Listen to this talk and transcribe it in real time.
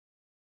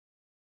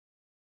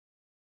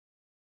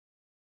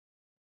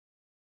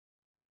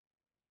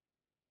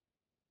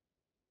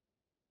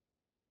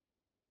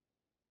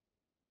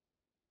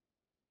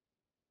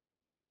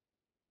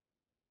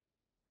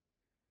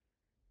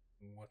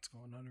What's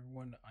going on,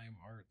 everyone? I'm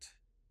Art.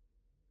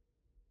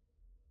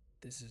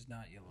 This is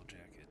not Yellow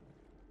Jacket.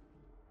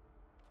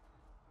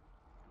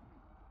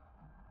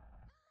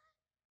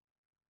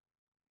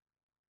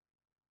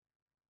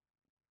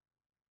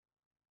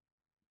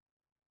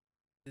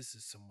 This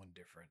is someone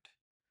different.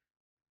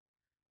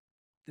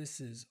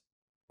 This is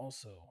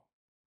also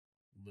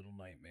Little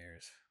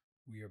Nightmares.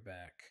 We are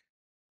back.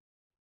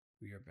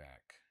 We are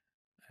back.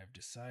 I've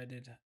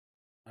decided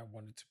I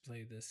wanted to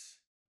play this,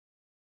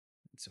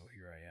 and so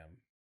here I am.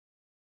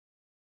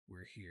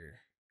 We're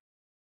here.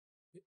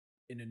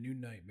 In a new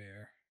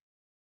nightmare,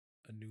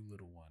 a new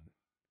little one.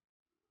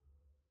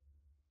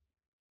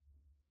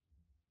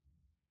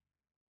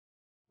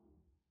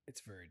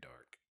 It's very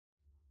dark.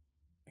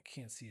 I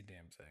can't see a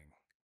damn thing.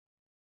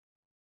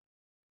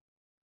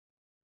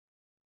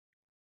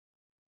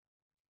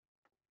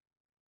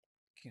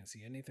 Can't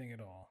see anything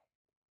at all.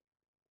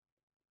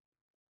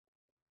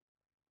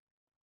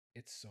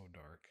 It's so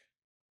dark.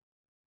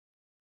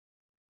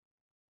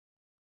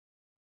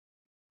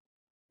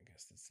 I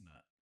guess that's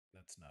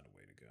not a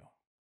way to go.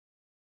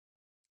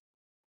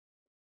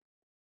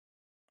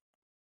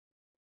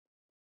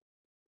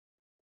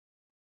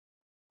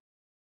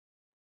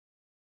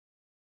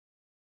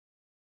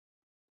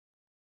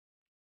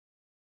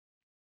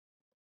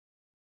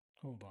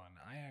 Hold on,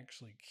 I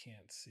actually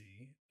can't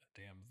see a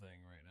damn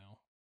thing right now.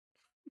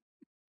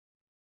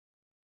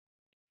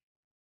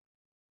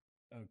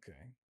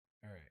 Okay.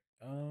 All right.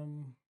 All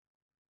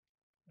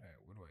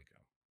right, where do I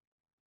go?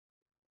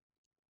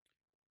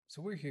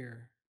 So we're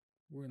here.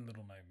 We're in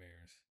Little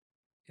Nightmares.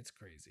 It's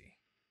crazy.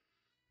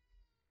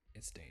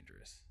 It's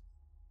dangerous.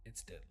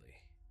 It's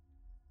deadly.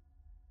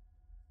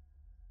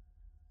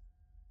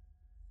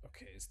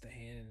 Okay, it's the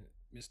hand,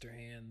 Mr.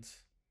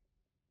 Hands.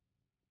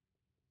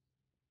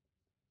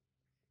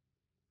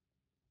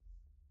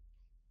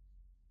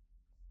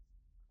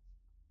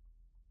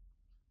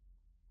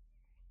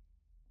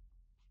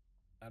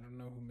 I don't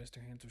know who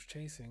Mr. Hands was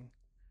chasing.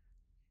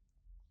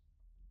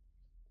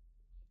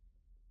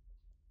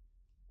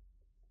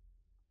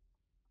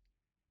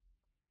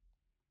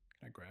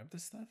 Can I grab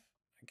this stuff?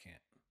 I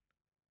can't.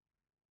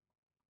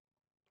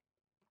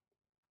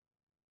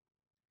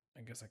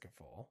 I guess I could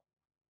fall.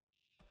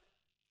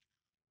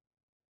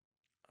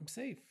 I'm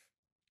safe.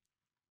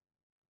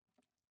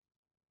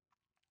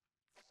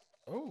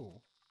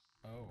 Oh.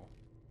 Oh.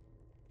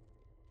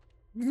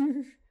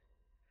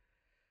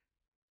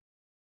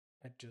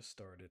 I just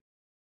started.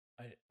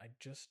 I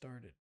just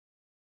started.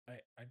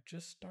 I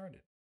just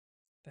started.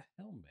 The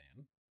hell,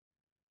 man.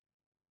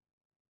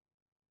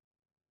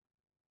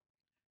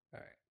 All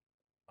right.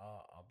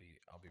 I'll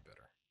be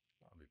better.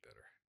 I'll be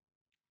better.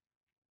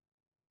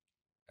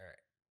 All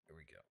right. Here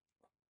we go.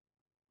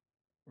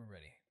 We're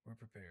ready. We're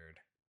prepared.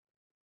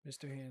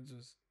 Mr. Hands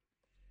was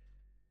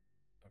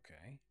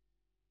okay.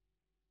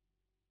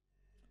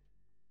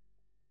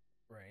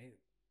 Right.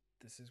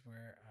 This is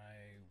where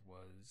I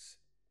was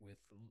with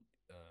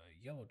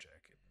Yellow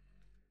Jacket.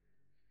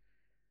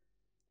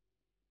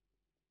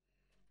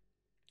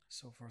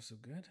 So far, so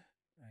good.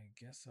 I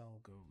guess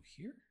I'll go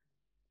here.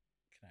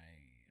 Can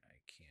I? I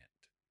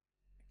can't.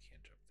 I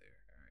can't jump there.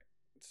 All right.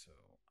 So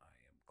I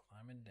am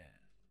climbing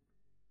down.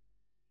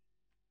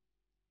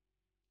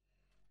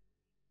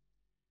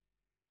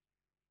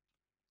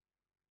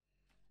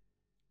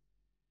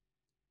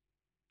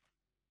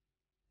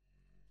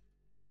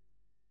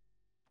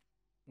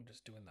 I'm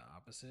just doing the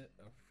opposite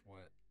of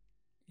what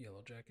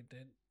Yellow Jacket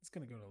did. It's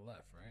gonna go to the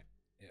left, right?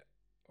 Yeah.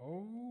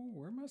 Oh,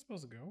 where am I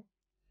supposed to go?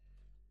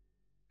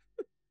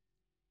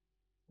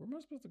 Where am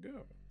I supposed to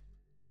go?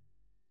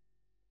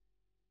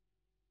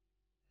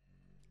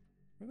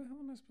 Where the hell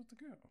am I supposed to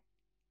go?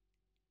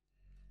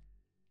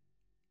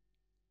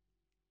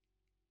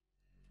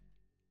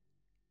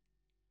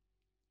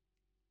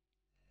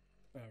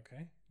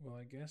 Okay. Well,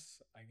 I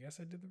guess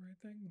I did the right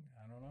thing.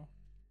 I don't know.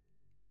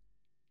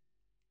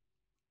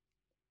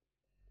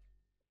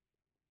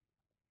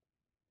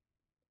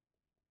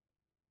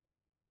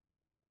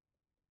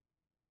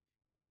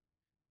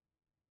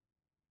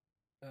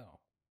 Oh,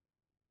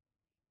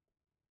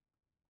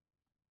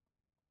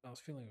 I was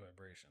feeling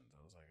vibrations.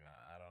 I was like,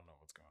 I don't know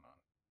what's going on.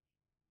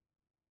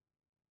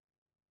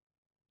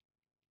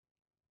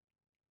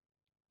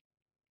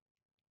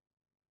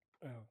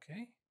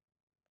 Okay.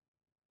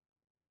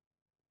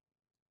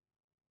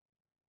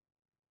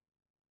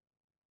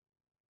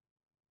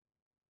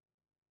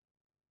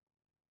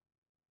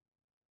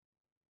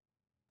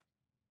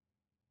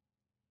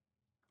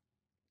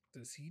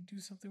 Does he do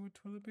something with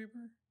toilet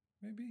paper?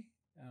 Maybe?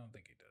 I don't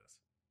think he does.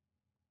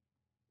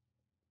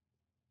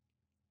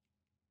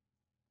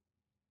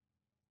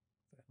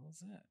 What the hell is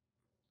that?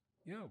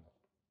 Yo.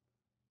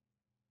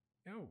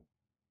 Yo.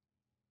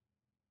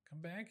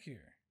 Come back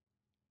here.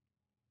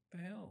 What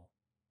the hell?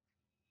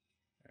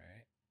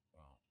 Alright.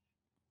 Well,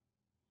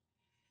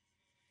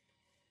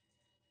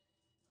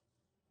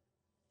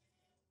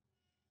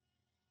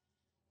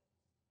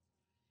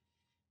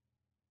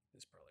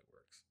 this probably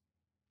works.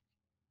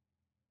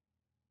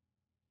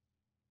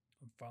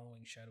 I'm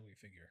following shadowy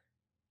figure.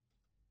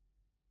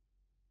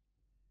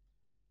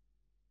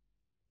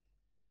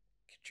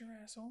 Get your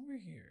ass over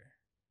here.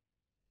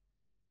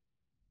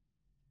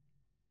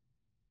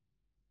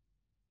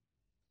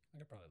 I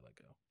could probably let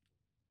go.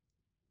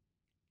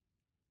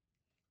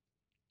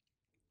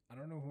 I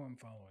don't know who I'm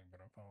following,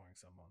 but I'm following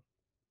someone.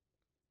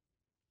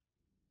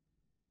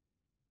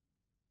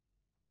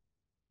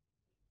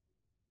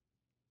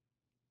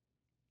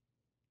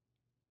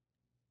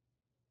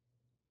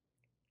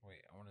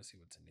 Wait, I want to see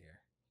what's in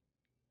here.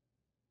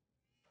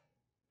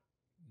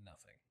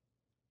 Nothing.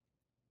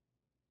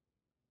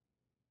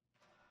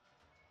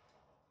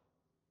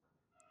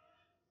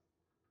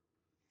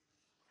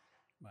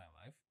 Am I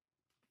alive?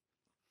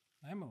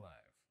 I'm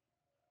alive.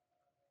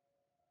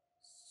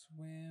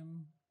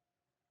 Swim.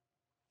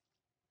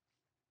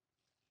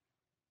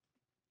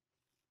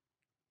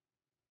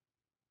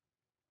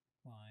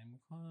 Climb,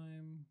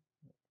 climb.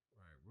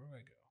 Alright, where do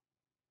I go?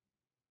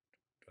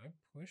 Do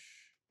I push?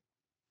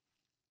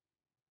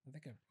 I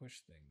think I push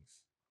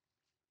things.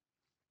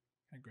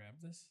 Can I grab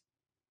this?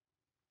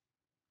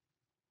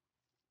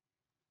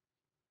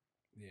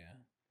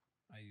 Yeah,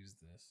 I use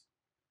this.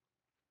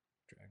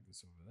 Drag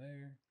this over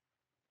there.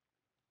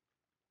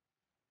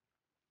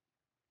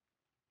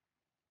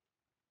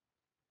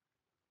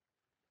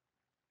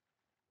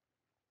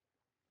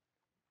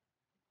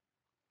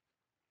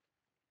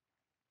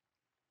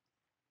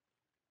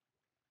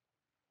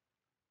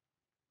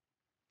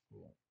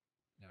 Cool.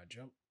 Now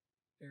jump.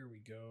 There we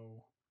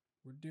go.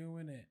 We're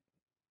doing it.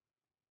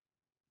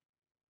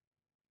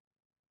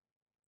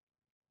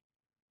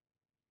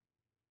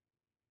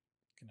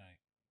 Can I?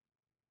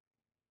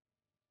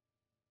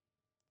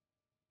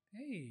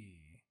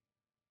 Hey.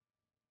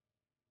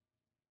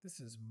 This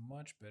is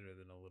much better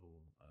than a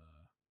little,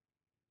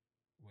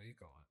 what do you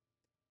call it?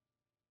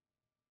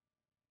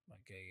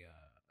 Like a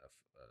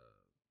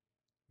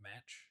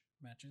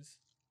matches.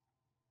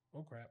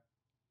 Oh crap.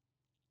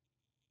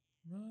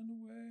 Run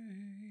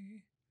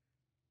away.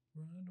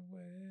 Run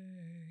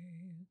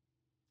away.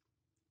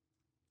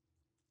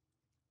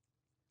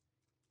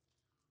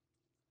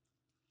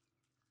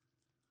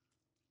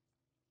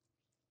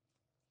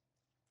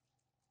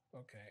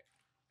 Okay.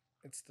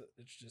 It's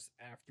just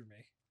after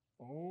me.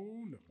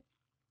 Oh no.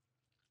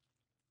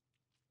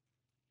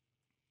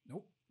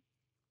 Nope.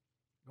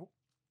 Nope.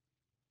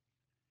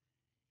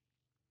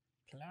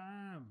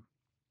 Climb.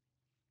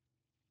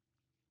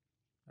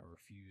 I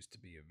refuse to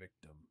be a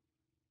victim.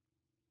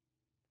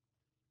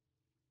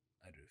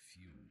 I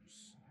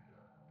refuse.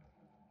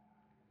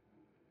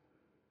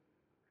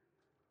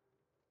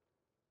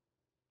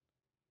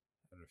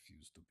 I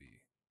refuse to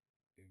be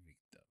a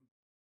victim.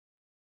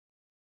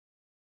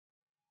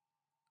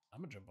 I'm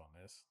gonna jump on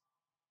this.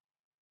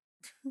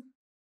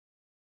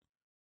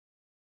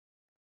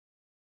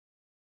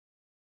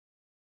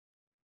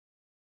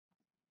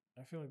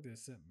 I feel like they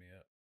set me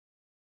up.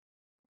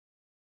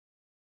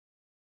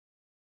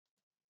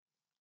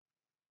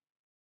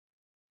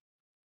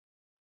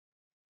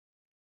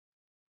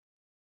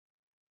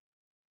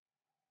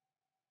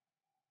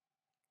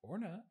 Or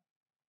not.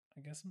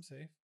 I guess I'm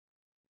safe.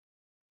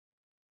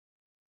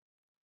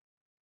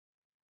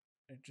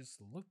 It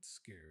just looked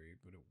scary,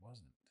 but it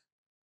wasn't.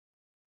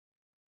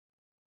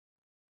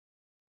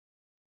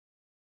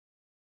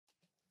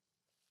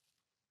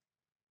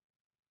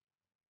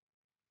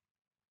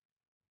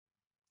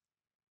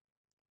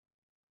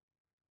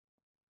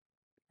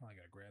 Oh, I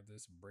gotta grab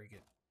this and break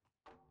it.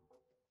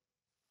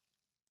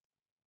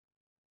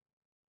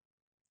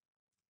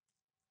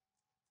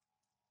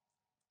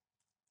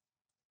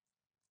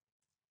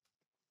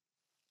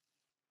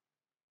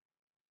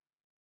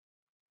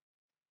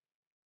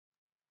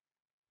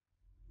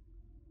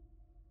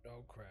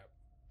 Oh crap.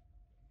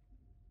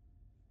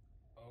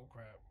 Oh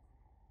crap.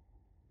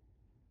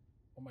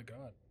 Oh my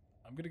god.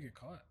 I'm gonna get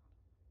caught.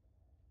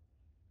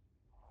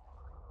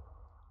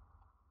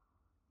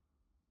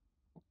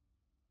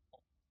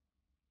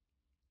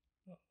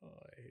 Oh,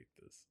 I hate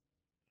this.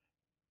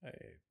 I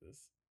hate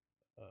this.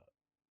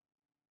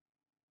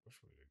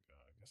 Which way to go?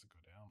 I guess I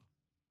go down.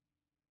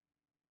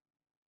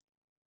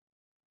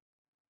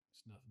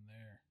 There's nothing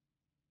there.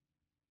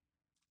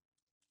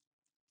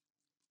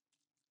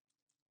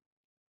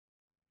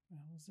 What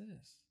the hell is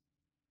this?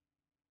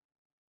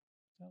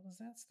 What the hell is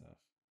that stuff?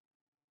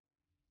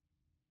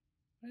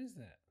 What is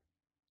that?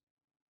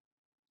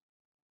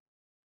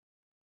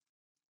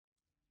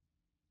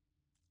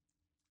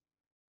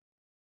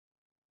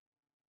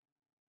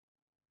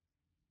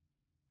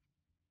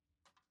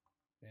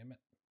 Damn it.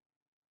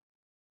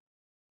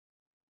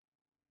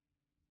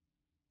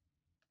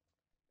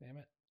 Damn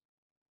it.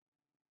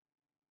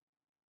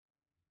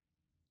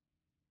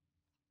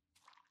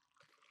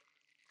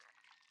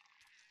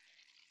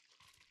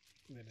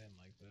 They didn't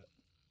like that.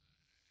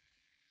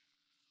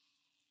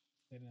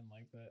 They didn't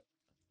like that.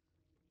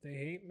 They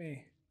hate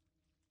me.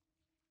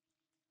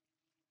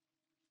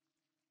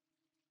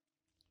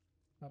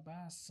 Bye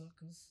bye,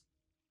 suckers.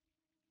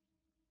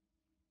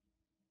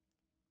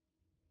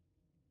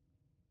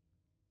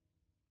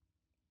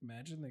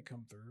 Imagine they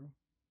come through.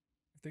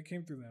 If they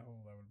came through that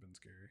hole, that would have been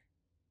scary.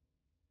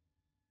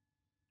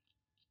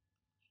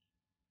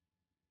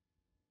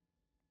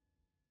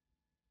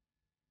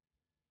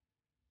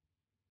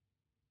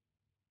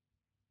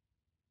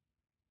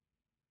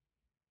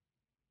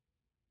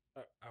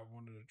 I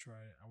wanted to try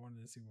it. I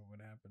wanted to see what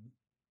would happen.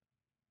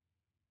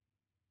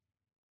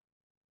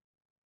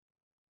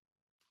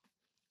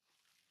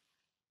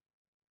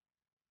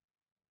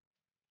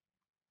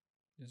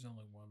 There's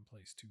only one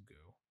place to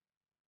go.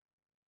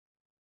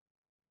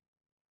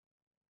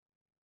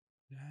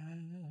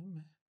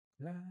 Climb,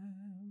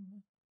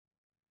 climb.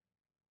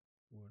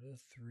 What a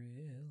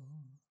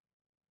thrill.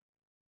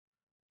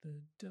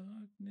 The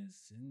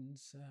darkness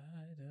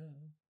inside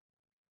of.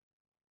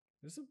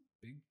 This is a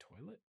big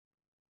toilet?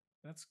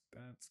 That's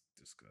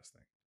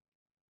disgusting.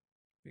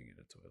 Being in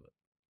a toilet.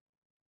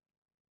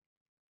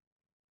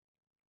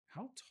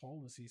 How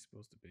tall is he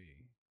supposed to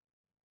be?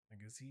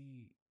 Like, is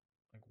he.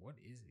 Like, what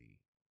is he?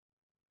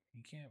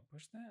 He can't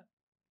push that?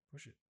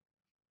 Push it.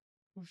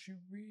 Push it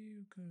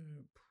real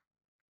good.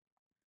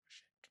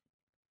 Push it.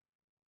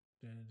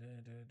 Dun,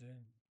 dun, dun,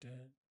 dun,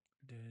 dun,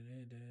 dun,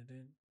 dun, dun,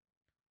 dun.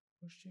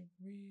 Push it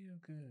real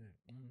good.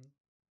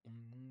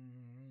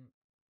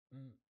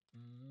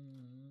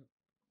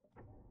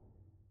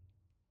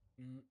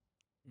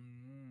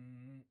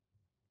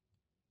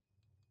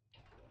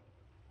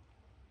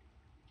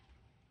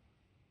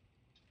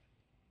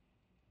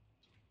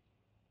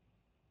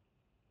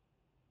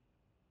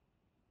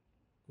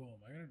 Cool.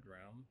 Am I gonna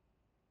drown?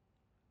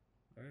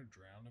 Am I gonna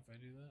drown if I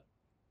do that?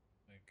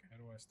 Like, how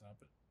do I stop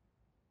it?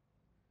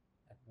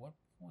 At what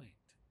point?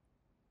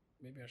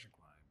 Maybe I should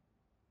climb.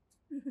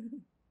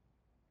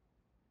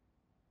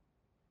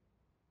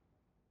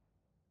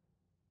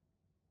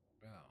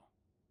 Oh.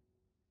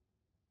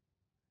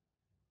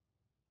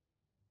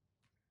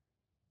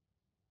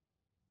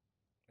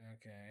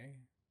 Okay.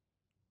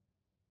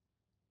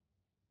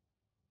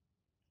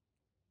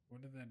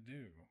 What did that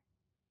do?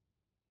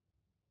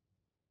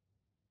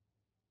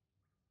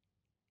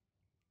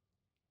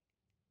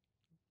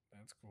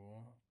 That's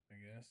cool, I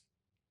guess.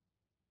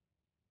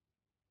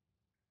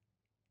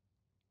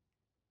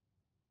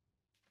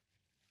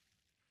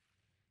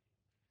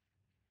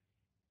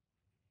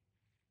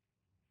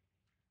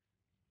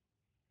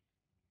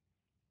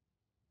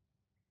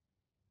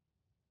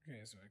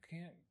 Okay, so I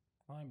can't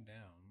climb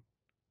down.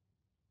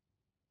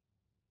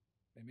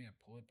 Maybe I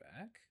pull it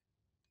back?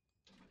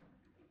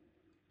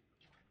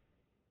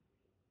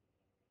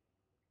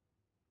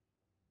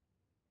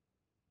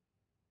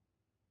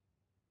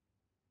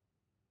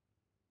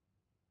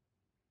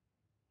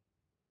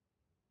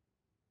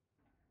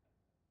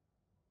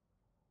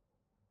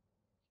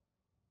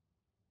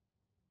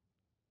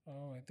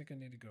 Oh, I think I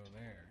need to go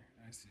there.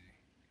 I see.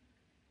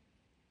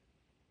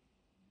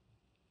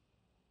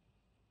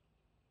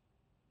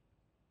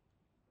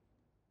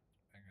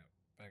 Back up.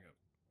 Back up.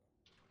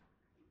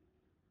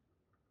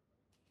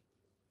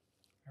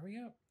 Hurry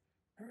up.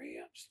 Hurry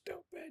up,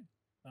 stupid.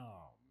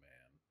 Oh,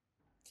 man.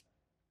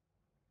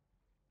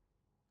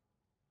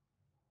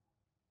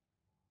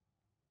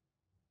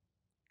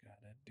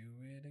 Gotta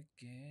do it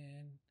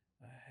again.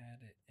 I had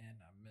it and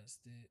I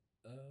messed it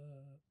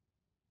up.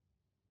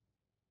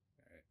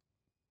 Alright.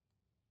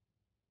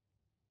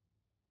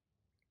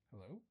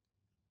 Hello?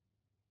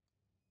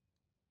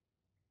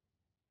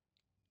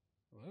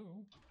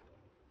 Hello?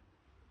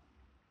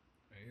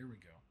 Alright, here we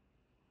go.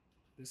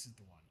 This is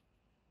the one.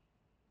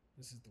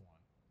 This is the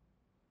one.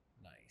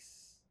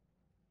 Nice.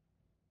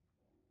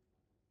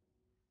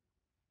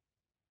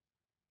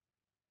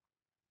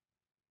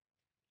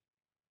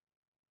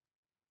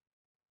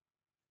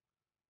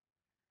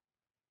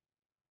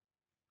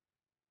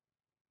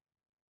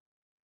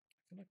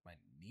 I feel like my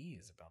knee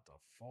is about to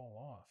fall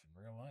off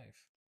in real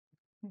life.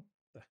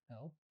 The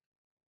hell?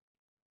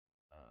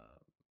 Can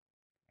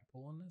I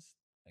pull on this?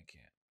 I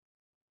can't.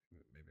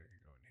 Maybe I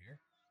can go in here.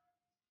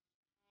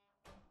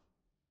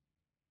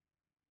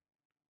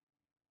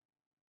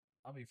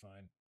 I'll be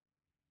fine.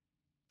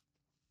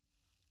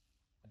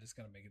 I just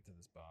gotta make it to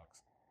this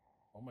box.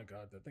 Oh my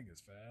god, that thing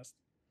is fast.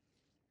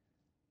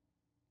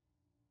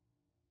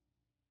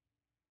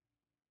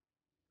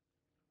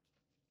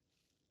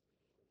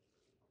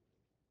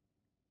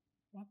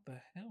 What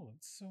the hell?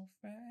 It's so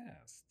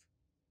fast.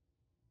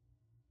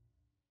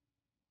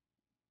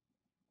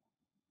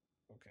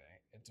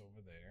 Okay, it's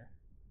over there.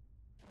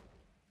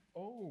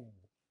 Oh!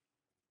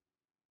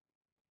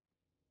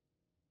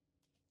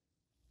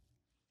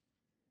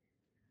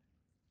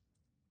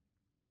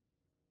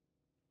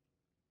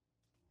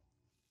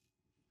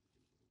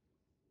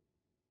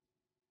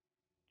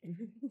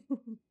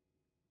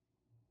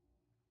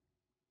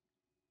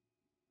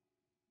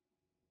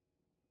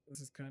 This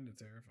is kind of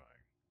terrifying.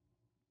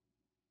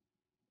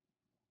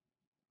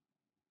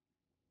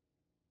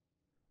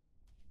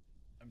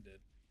 I'm dead.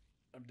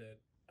 I'm dead.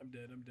 I'm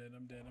dead. I'm dead.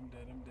 I'm dead. I'm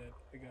dead. I'm dead.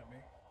 They got me.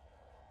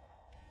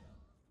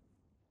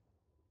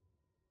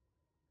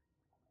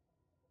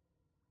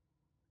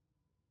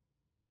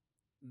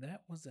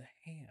 That was a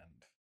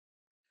hand.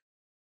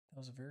 That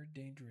was a very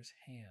dangerous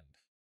hand.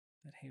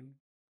 That hand.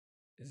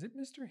 Is it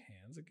Mr.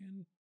 Hands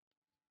again?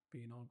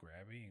 Being all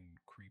grabby and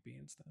creepy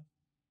and stuff?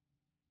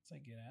 It's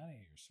like, get out of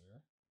here,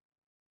 sir.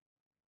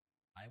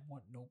 I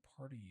want no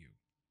part of you.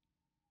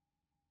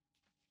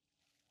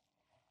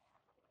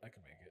 I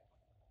can make it.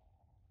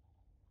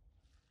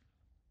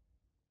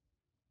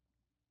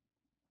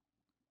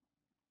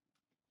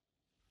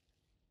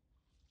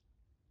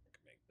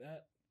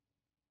 that.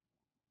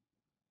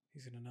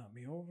 He's gonna knock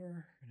me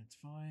over, and it's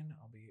fine.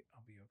 I'll be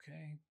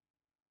okay.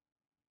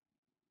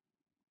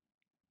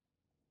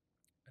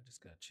 I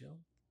just gotta chill,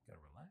 gotta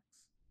relax.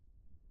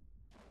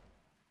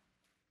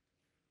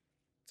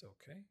 It's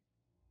okay.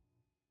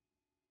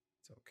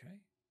 It's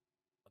okay.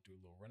 I'll do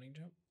a little running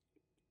jump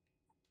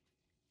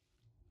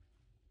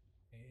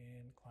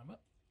and climb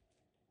up.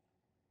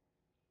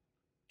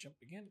 Jump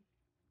again.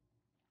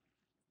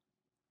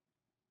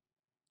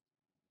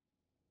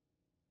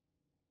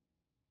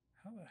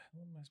 How the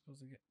hell am I supposed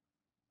to get?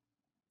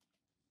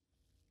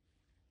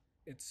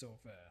 It's so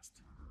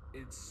fast.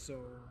 It's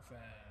so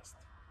fast.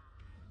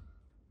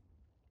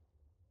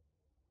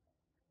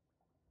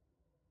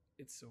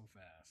 It's so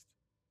fast.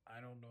 I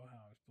don't know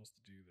how I'm supposed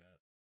to do that.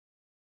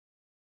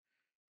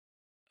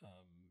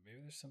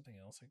 Maybe there's something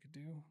else I could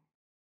do.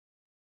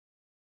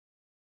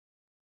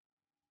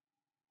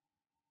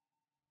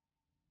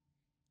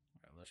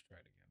 All right, let's try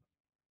it again.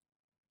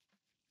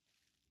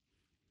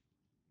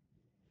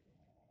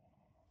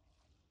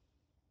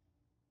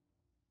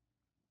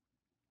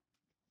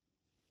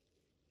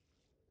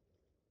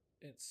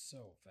 It's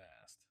so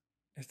fast.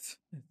 It's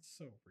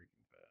so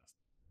freaking fast.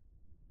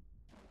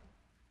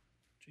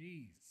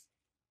 Jeez.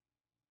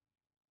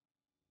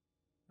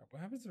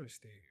 What happens if I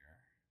stay here?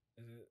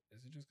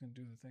 Is it just gonna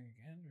do the thing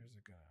again, or is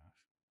it gonna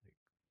like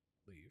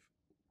leave?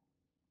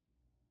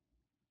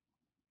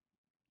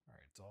 All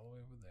right, it's all the way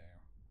over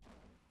there.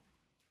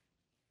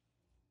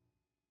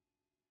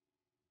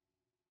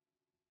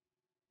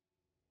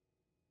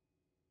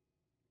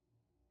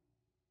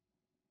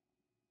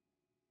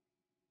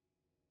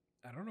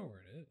 I don't know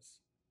where it is.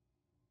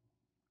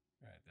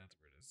 All right, that's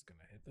where it is. It's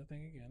gonna hit the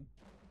thing again.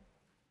 All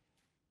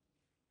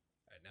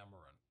right, now I'm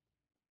gonna run.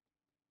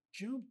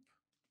 Jump.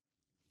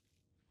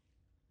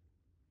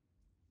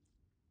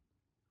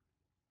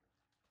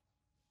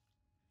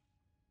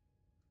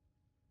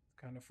 It's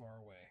kind of far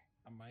away.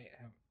 I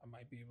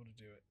might be able to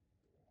do it.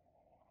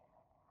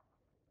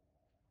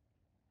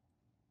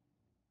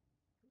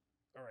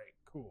 All right,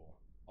 cool.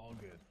 All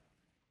good.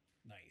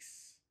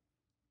 Nice.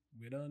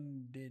 We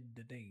done did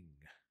the ding.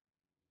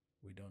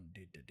 We done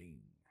did the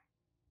ding.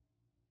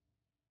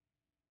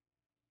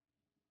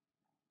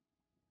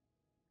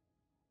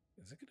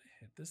 Is it gonna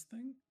hit this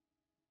thing?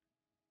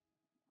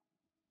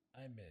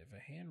 I admit, if a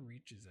hand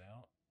reaches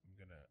out, I'm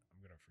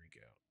gonna freak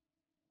out.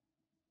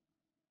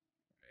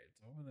 All right,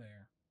 it's over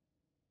there.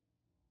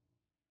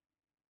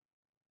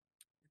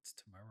 It's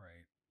to my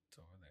right. It's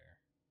over there.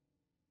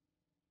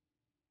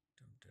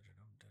 Dum dum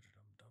dum dum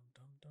dum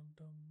dum dum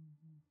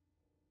dum.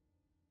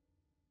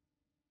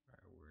 All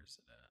right, where is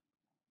it at?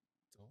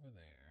 It's over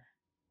there.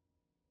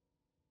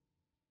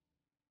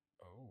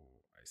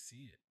 Oh, I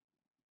see it.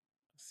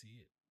 I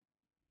see it.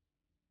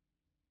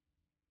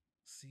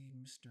 See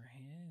Mr.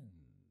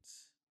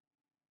 Hands.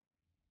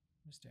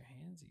 Mr.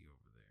 Handsy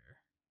over there.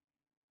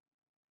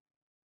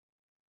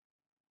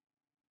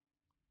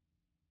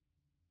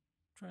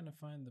 Trying to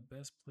find the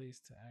best place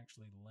to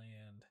actually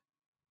land.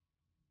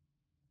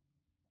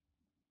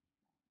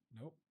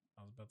 Nope,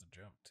 I was about to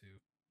jump too.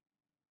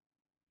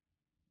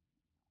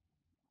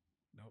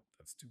 Nope,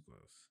 that's too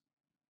close.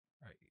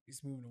 All right,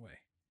 he's moving away.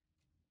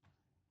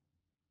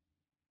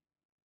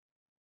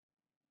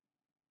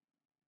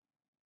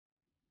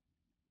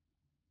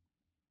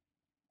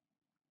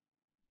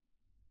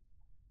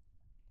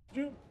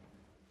 Jump!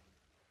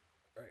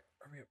 All right,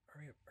 hurry up,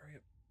 hurry up, hurry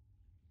up.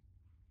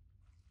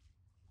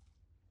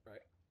 All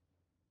right.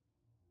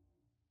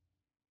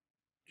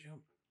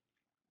 Jump,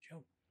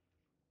 jump.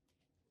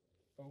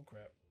 Oh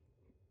crap.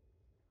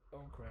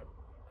 Oh crap.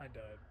 I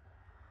died.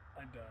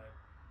 I died.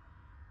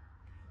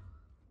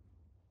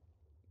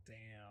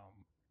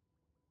 Damn.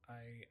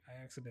 I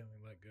accidentally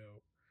let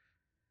go.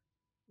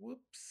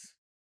 Whoops.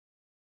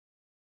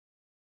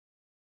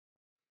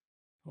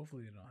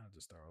 Hopefully you don't have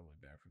to start all the way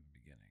back from the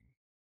beginning.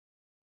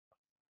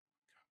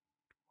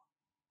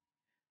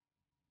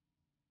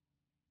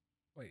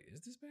 Wait,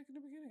 is this back in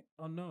the beginning?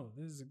 Oh no,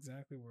 this is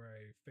exactly where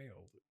I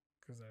failed.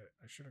 Because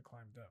I should have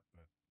climbed up,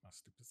 but my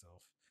stupid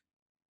self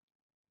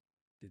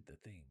did the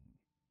thing.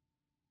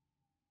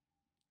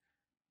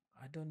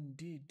 I done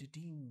did the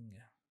ding.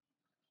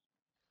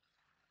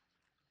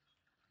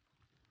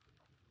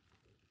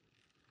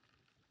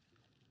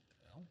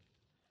 Hell?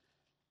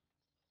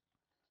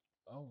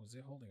 Oh, was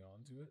it holding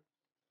on to it?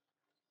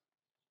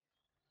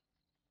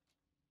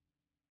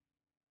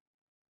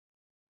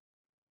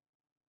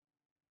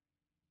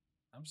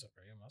 I'm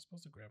sorry, am I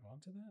supposed to grab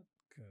onto that?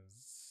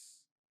 Because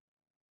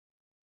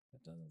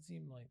it doesn't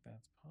seem like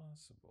that's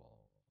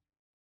possible.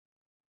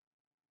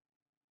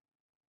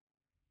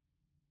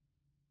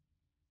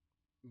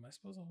 Am I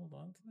supposed to hold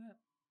on to that?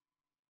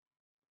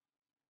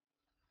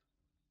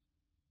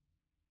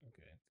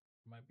 Okay,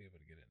 might be able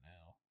to get it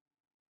now.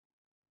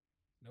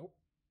 Nope.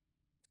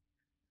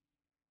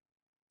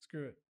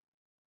 Screw it.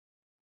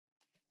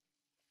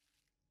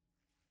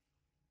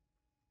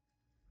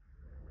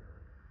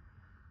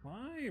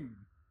 Climb!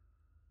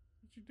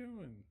 What you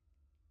doing?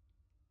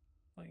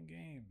 Playing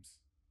games.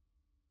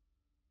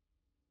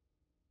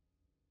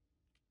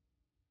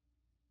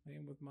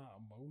 Playing with my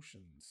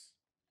emotions.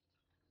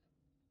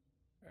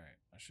 Alright,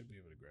 I should be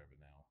able to grab it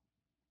now.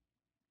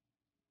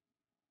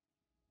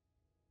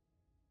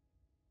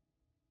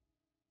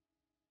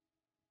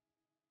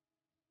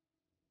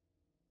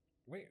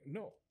 Wait,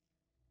 no.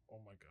 Oh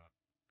my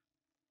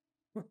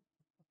god.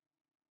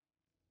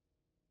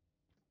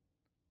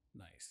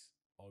 Nice.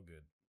 All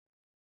good.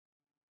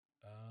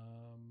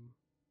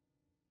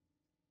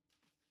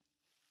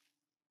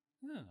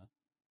 Huh.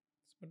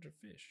 It's a bunch of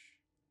fish.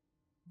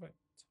 But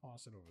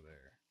toss it over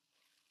there.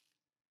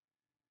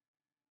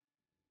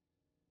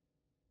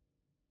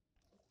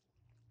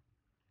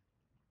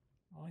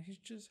 Oh, he's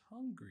just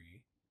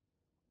hungry.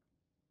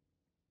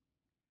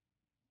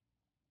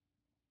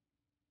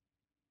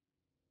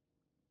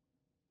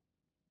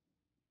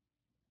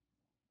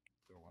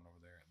 Throw one over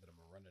there, and then I'm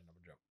gonna run and I'm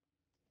gonna jump.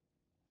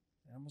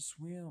 And I'm gonna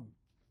swim.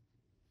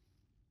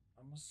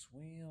 I'm gonna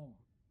swim.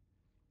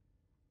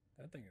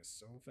 That thing is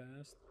so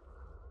fast.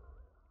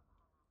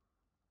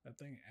 That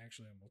thing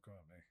actually almost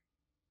caught me.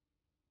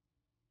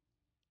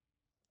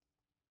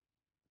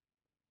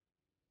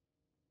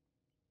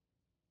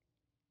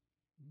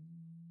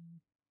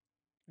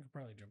 I could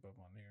probably jump up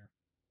on here.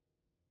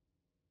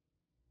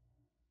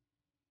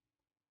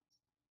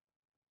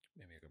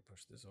 Maybe I could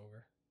push this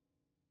over.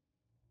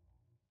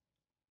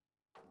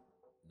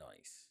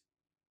 Nice.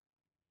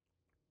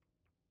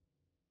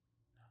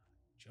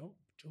 Jump,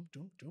 jump,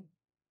 jump, jump.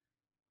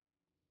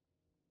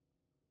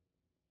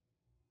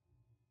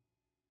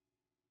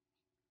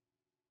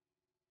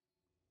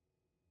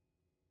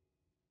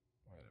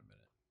 Wait a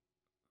minute.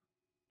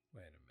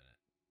 Wait a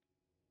minute.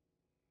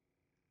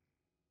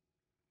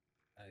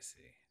 I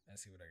see. I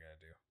see what I gotta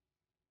do.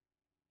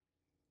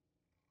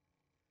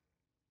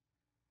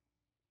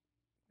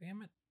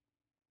 Damn it.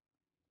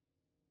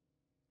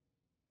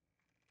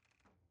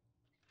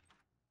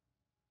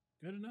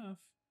 Good enough.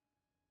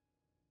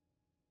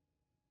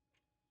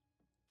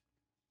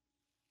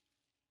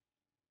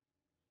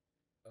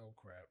 Oh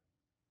crap.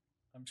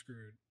 I'm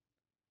screwed.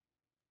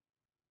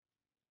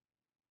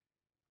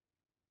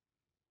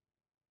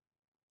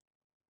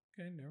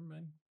 Okay, never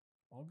mind.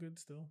 All good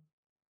still.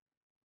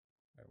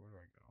 Alright, where do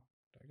I go?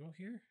 Do I go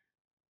here?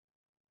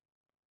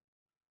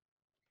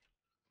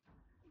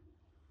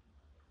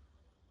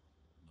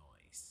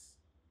 Nice.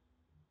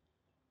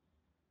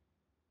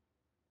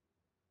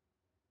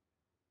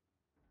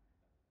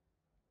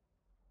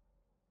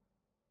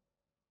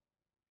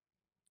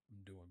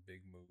 I'm doing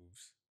big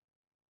moves.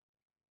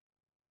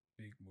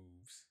 Big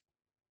moves.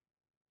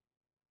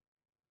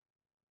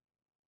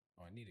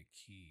 Oh, I need a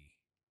key.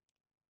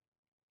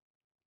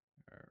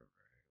 Alright,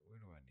 where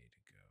do I need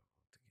to go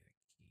to get a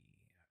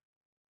key?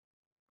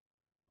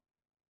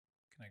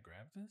 Can I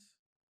grab this?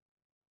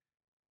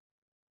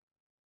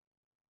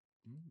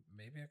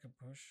 Maybe I can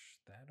push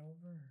that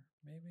over?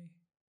 Maybe?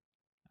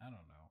 I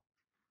don't know.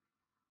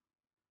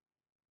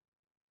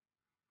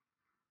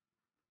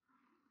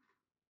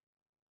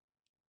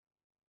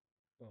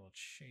 Well, it's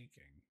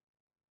shaking.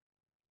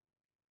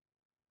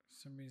 For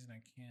some reason,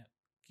 I can't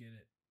get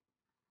it.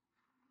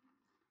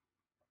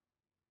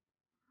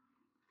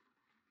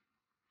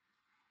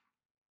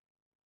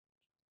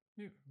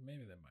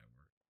 Maybe that might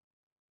work.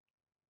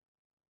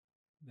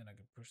 Then I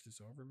can push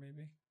this over,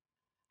 maybe?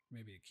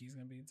 Maybe a key's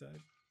gonna be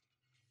inside?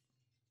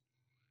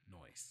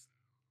 Nice.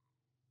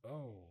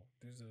 Oh,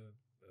 there's a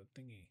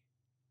thingy.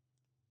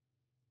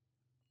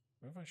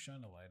 What if I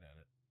shine a light at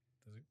it?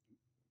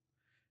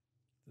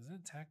 Does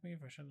it attack me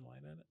if I shine a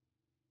light at it?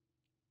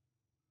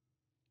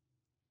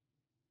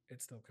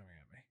 It's still coming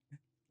at me.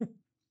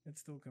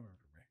 It's still coming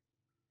for me.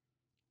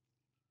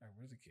 Alright,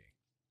 where's the key?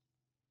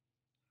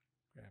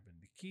 Grabbing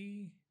the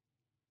key.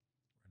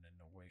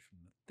 Running away from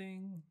the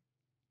thing.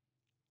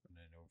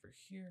 Running over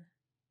here.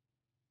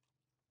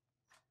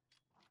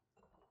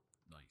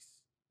 Nice.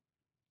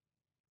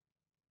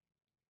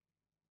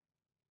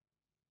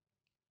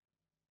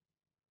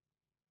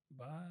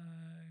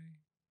 Bye.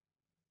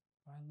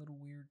 Bye, little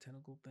weird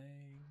tentacle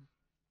thing.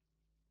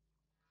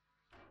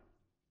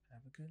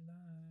 Have a good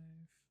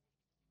life.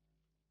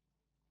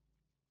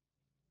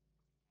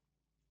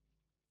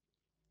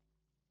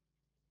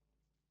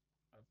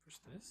 I push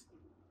this.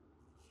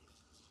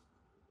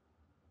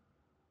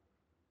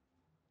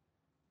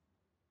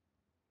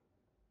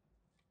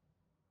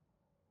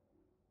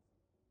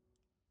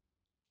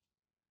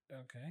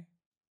 Okay.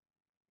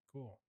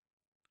 Cool.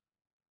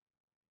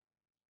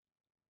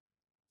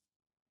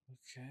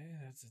 Okay,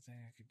 that's the thing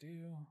I could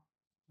do.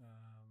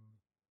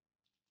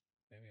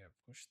 Maybe I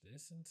push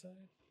this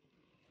inside?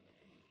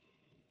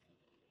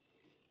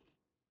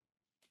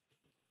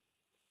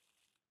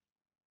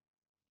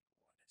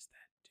 What does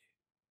that do?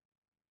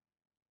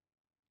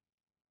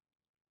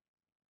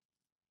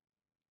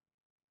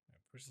 I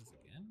push this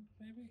again,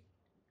 maybe?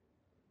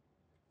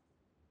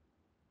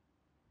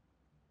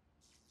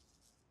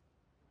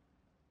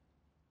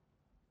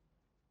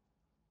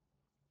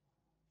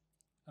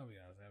 I'll be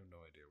honest, I have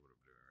no idea what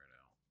I'm doing right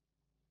now.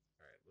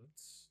 Alright,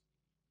 let's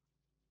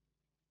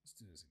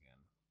do this again.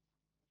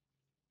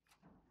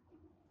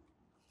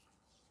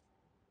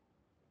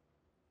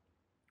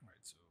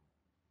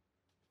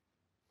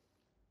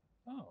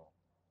 Oh.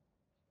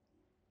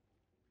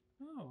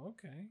 Oh,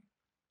 okay.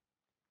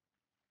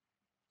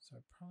 So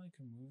I probably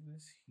can move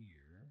this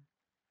here.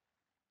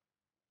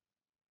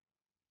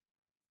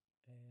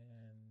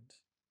 And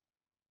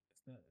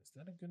is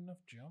that a good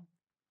enough jump?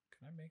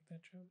 Can I make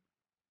that jump?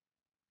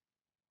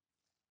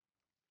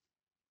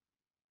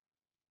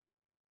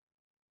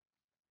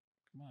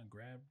 Come on,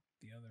 grab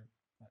the other.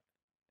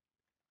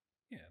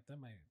 Yeah, that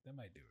might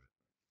do it.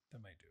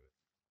 That might do it.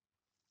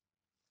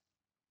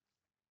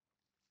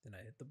 Then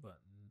I hit the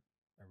button.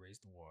 I raise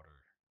the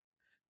water.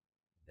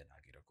 Then I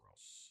get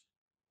across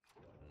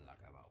like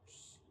a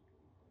mouse,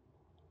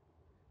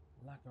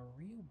 like a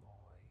real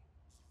boy.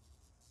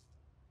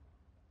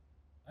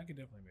 I could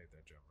definitely make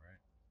that jump,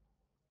 right?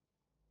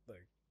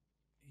 Like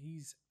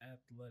he's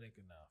athletic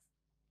enough.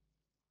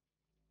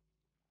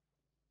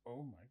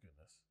 Oh my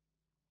goodness.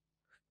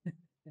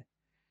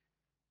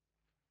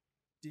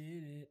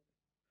 Did it.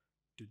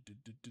 Did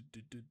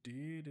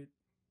it.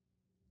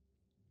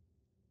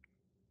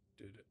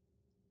 Did it.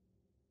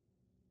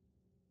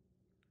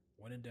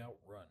 When in doubt,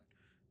 run.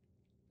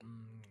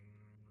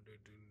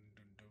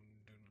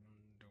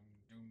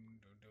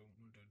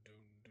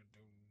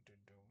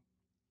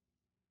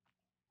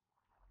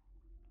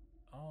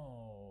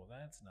 Oh,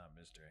 that's not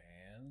Mr.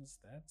 Hands.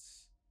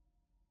 That's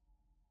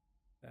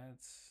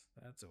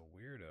a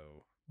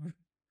weirdo.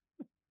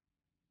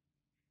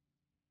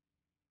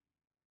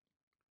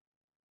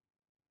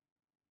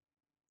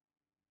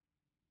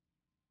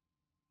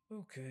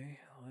 Okay,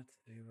 let's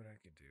see what I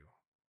can do.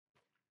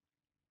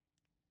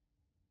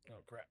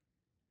 Oh crap.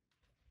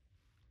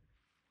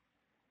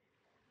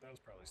 That was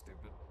probably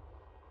stupid.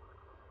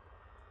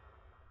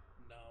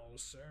 No,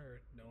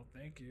 sir. No,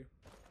 thank you.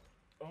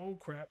 Oh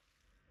crap.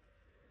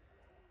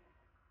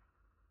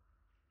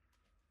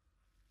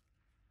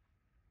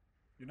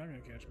 You're not gonna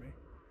catch me.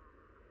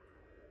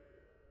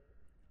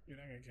 You're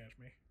not gonna catch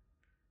me.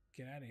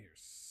 Get out of here,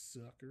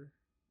 sucker.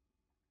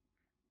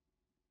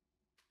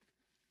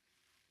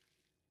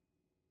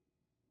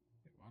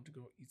 I want to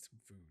go eat some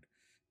food.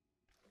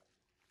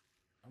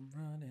 I'm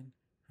running,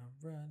 I'm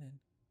running,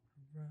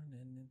 I'm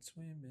running and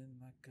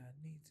swimming like I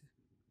need to.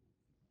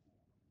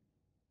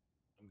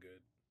 I'm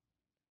good.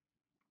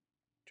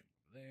 Jump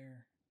over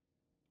there.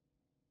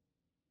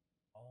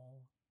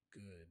 All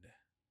good.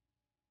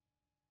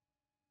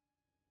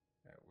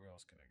 Alright, where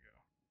else can I go?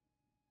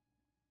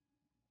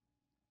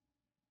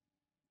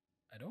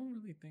 I don't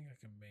really think I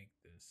can make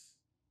this.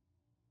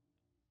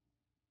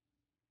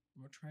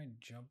 I'm gonna try and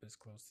jump as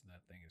close to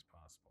that thing as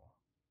possible.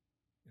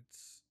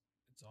 It's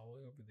it's all the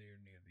way over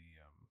there near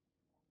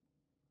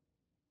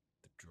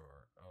the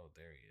drawer. Oh,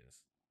 there he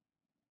is.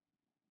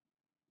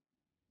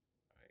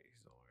 Alright,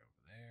 he's all the way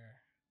over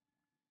there.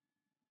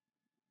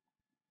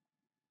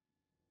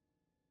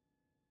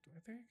 Do I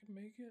think I can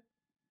make it?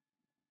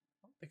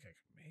 I don't think I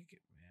can make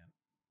it, man.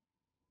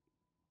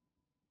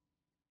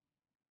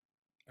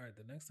 Alright,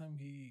 the next time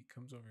he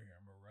comes over here,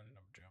 I'm gonna run and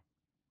I'm gonna jump.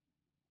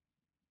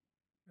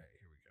 Alright,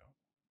 here we go.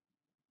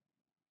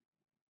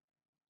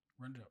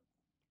 Run jump.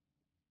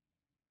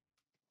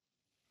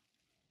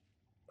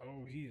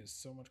 Oh, he is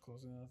so much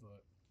closer than I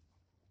thought.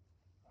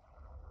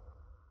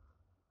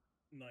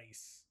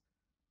 Nice.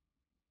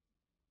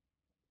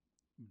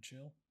 I'm gonna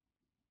chill.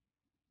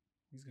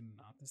 He's gonna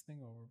knock this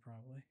thing over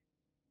probably.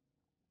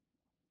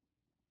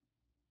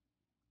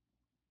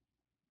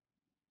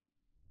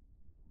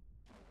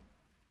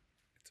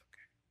 It's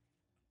okay.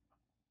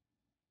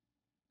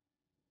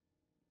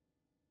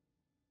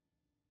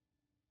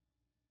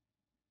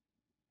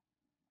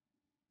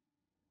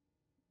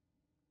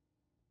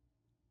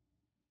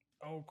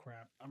 Oh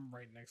crap, I'm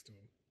right next to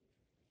him.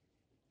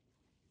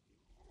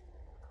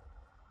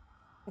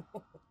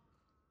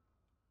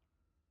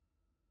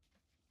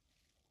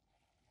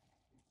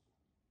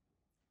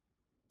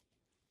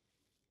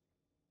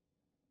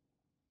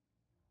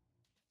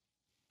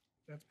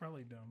 That's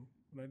probably dumb.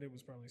 What I did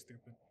was probably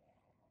stupid.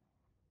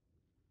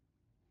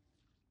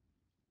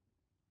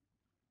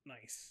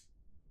 Nice.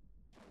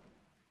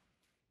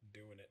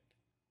 Doing it.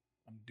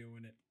 I'm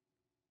doing it.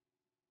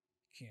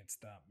 Can't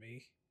stop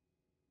me.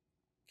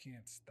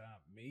 Can't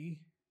stop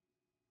me.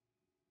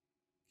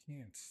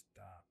 Can't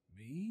stop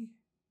me.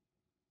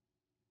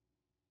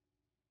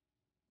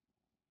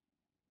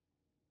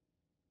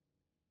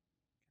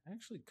 Can I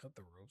actually cut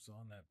the ropes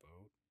on that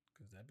boat?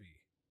 Because that'd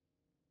be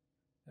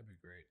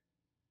great.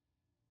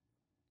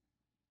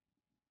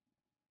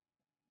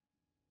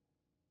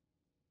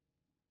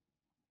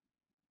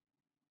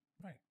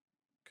 Right.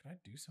 Can I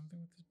do something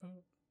with this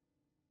boat?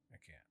 I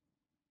can't.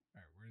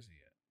 Alright, where's he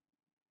at?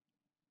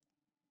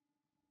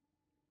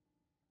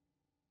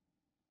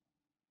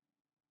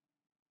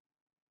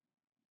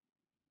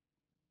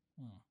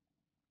 Hmm.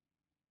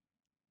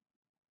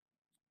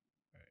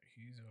 Alright,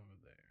 he's over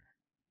there.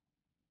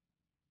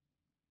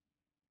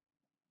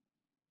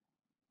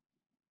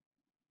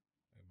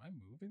 Am I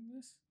moving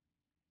this?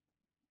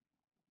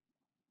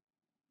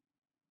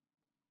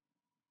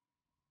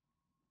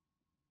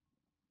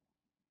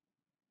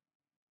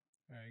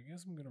 Alright, I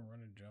guess I'm gonna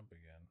run and jump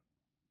again.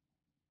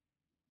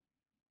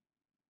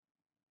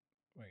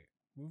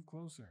 Move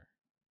closer.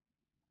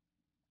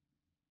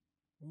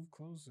 Move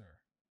closer.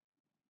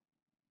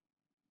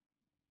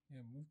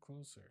 Yeah, move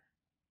closer.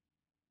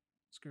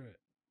 Screw it.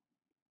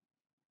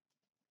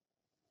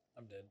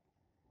 I'm dead.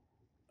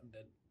 I'm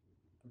dead.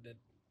 I'm dead.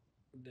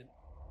 I'm dead.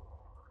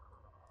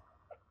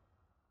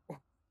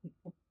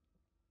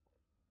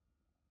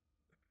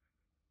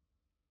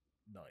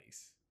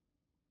 Nice.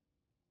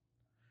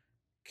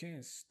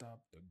 Can't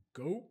stop the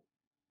goat.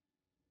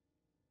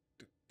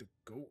 The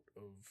goat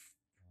of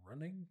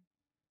running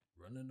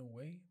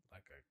away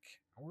like a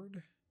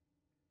coward,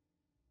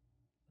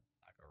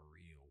 like a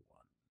real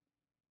one,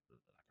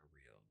 like a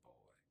real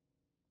boy.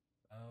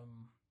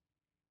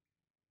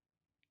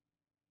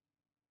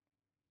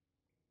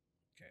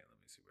 Okay, let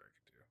me see what I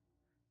can do.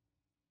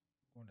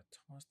 I'm going to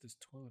toss this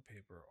toilet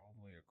paper all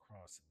the way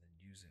across and then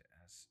use it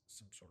as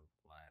some sort of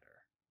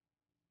ladder.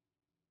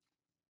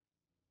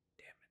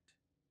 Damn it.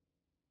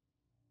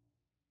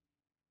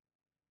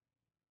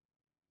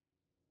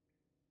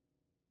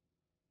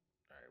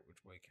 Alright,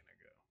 which way can I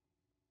go?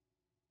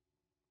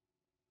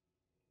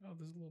 Oh,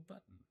 there's a little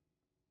button.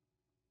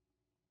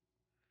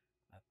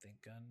 I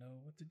think I know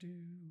what to do.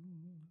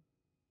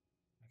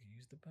 I can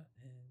use the button.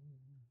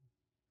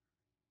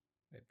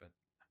 Wait, but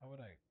how would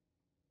I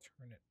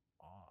turn it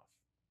off?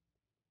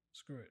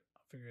 Screw it.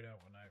 I'll figure it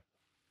out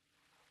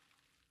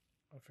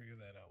I'll figure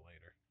that out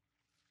later.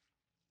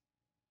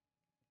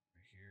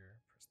 Over here,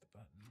 press the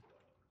button.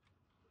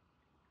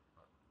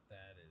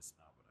 That is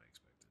not what I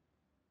expected.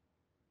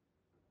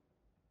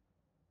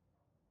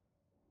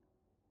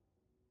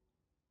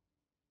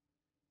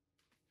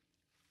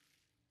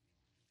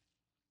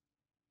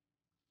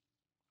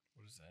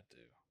 What does that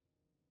do?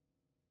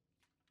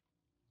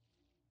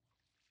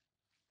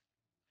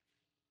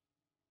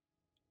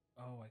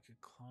 Oh, I could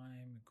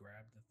climb,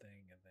 grab the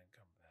thing, and then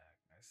come back.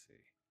 I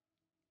see.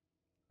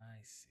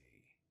 I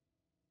see.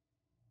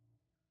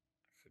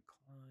 I could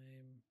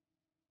climb,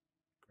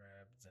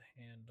 grab the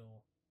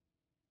handle,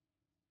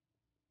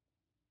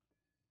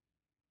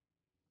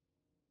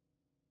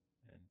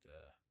 and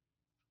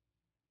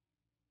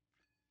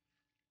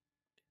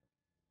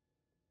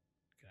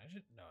can I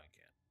just? No, I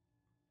can't.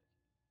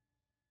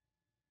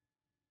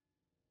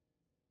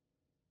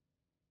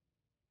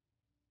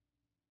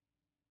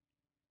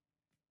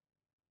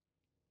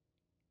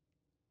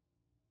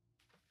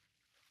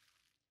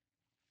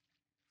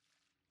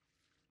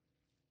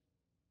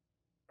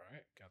 All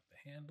right, got the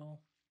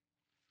handle.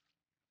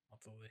 I'll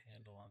throw the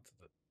handle onto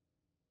the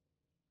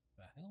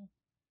hell.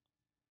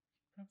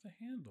 Grab the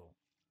handle.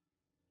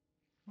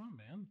 Come on,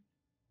 man.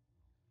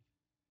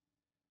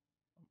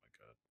 Oh my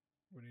god.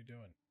 What are you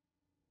doing?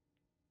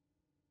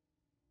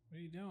 What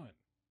are you doing?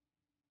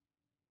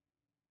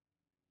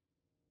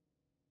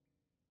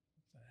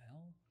 What the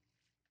hell?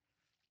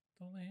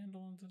 Throw the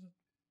handle into the.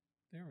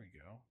 There we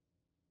go.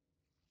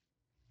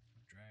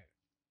 Drag.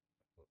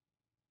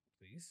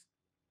 Please.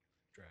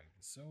 Drag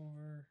this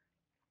over.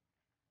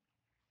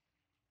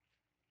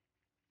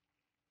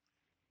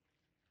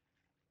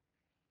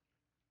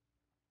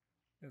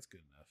 That's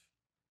good enough.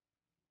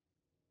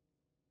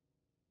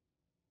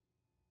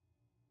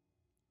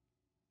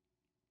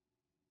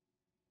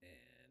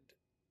 And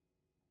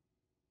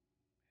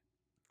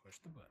push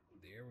the button.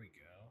 There we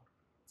go.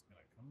 It's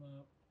gonna come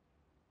up.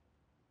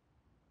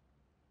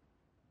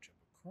 Jump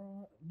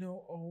across.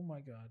 No, oh my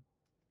god.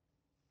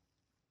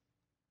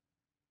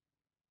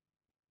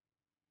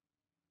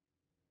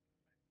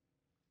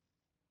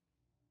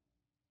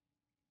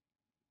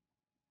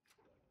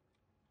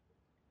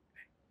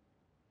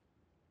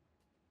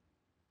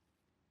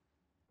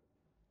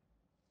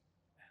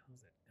 The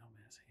hell's that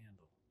dumbass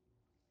handle?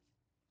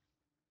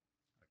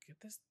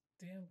 Get this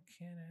damn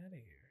can out of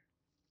here.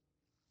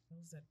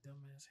 How's that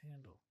dumbass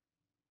handle?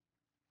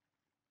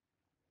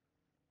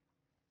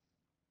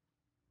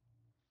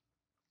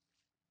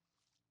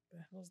 The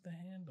hell's the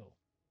handle?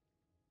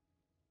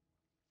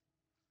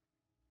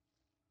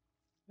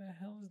 The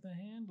hell is the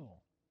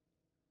handle?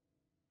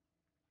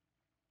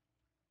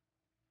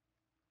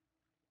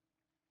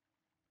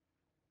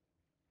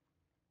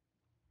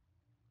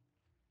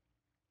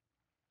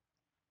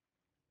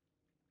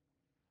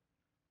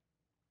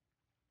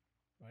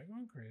 Am I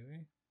going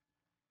crazy?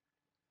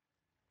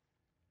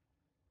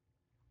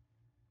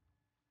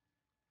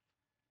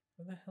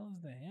 Where the hell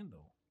is the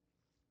handle?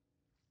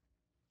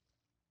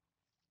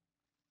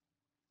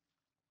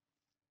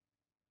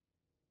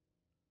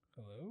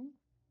 Hello?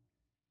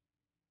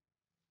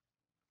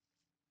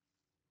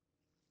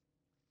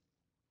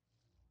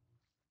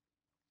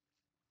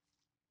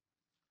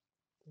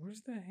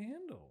 Where's the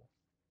handle?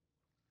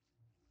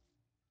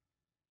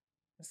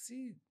 I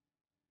see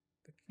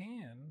the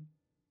can.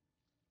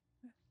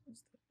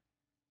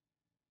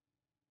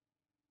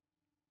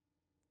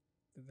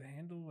 Did the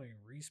handle like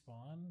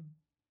respawn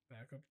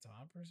back up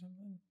top or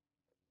something?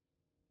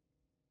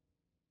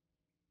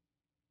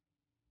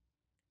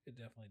 It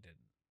definitely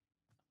didn't.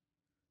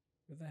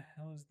 Where the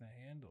hell is the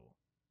handle?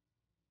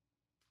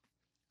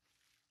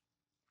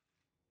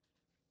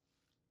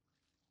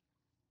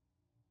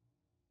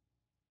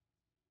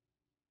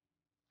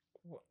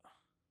 What?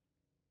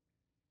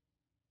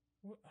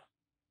 What?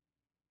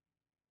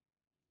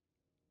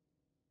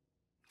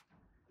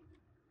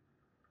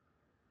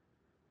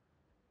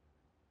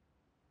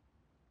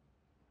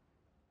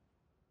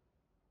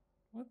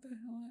 What the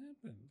hell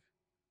happened?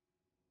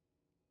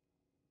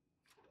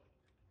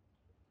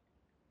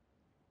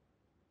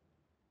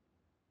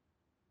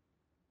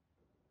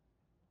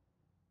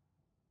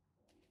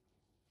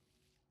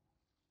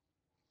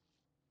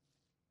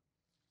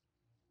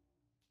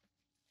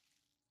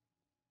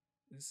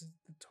 This is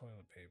the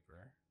toilet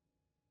paper.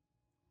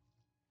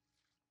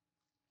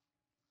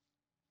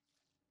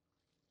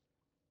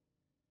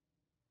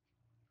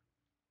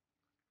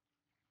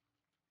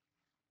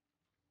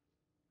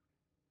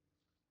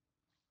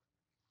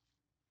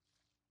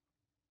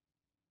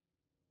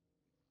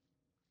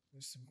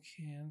 There's some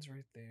cans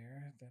right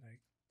there that I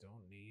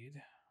don't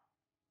need.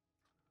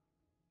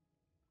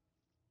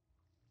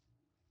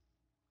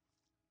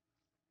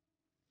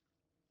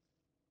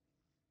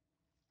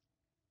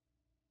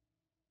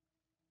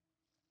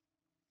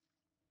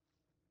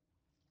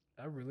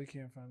 I really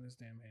can't find this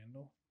damn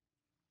handle.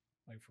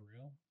 Like, for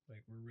real?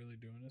 Like, we're really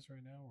doing this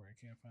right now where I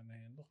can't find the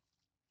handle?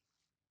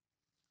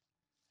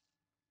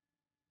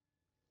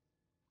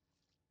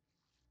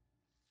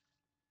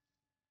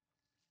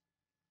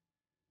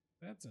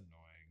 That's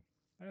annoying.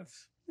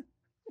 That's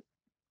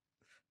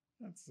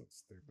that's so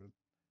stupid.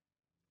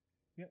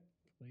 Yep,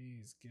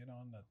 please get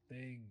on the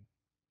thing.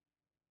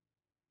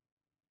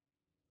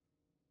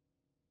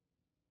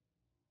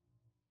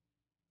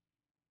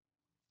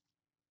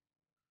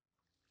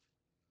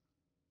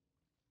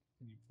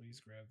 Can you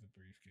please grab the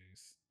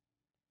briefcase?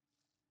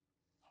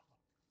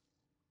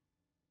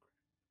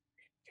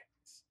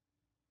 Briefcase.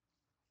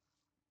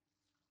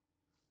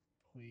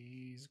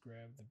 Please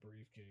grab the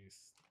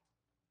briefcase.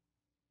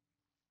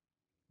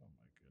 Oh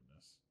my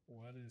goodness.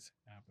 What is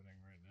happening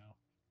right now?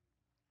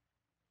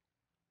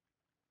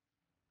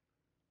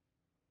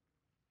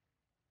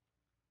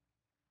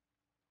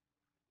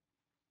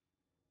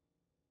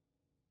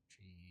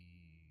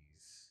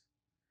 Jeez.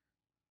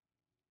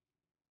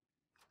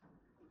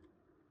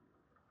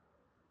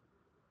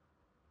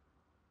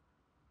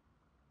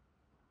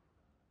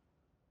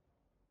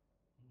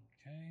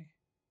 Okay.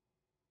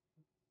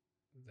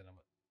 Then I'm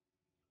gonna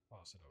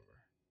toss it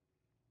over.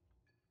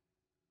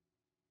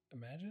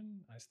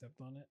 Imagine I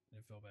stepped on it and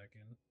it fell back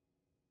in.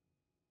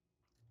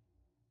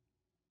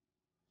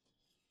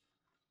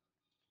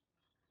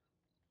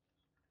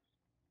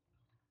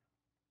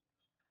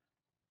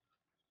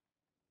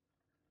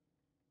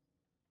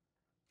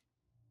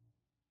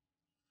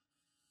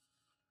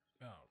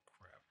 Oh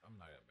crap. I'm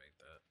not gonna make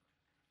that.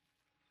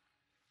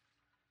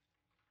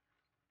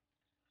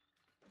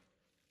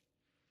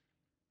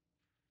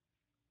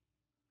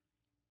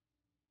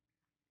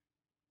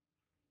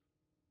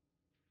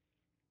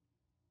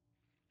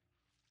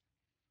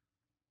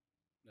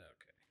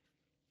 Okay.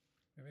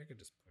 Maybe I could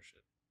just push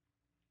it.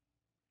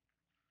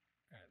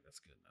 Alright, that's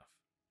good enough.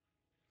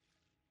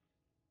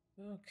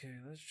 Okay,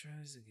 let's try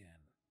this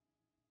again.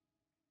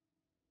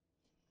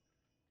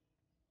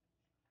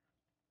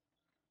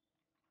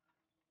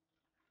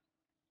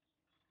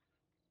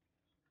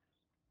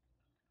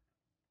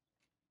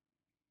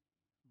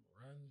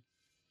 Run.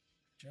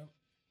 Jump.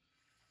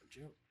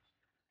 Jump.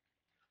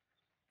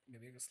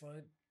 Maybe I can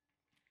slide.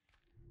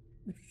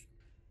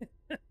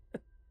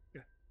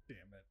 God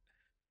damn it.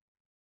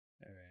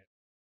 Alright.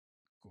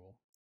 Cool.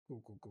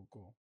 Cool, cool, cool,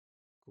 cool.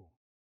 Cool.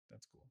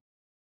 That's cool.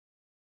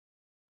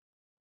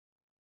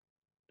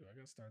 Do I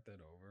gotta start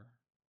that over?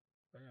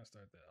 I gotta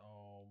start that.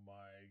 Oh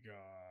my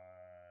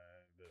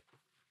god.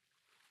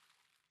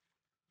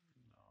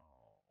 No.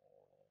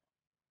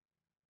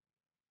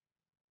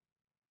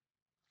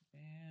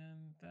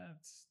 And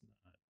that's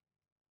not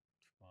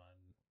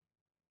fun.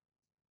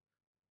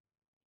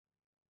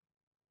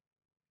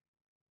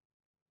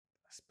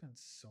 I spent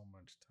so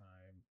much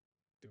time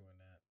doing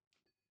that.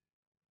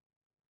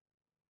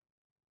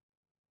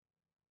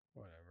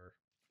 Whatever.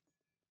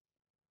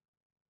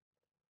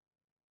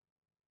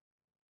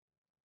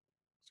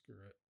 Screw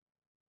it.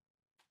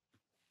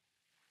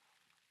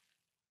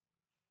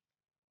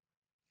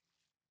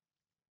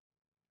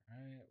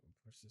 Alright, we'll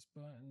push this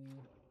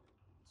button.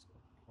 Let's go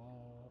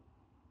ball.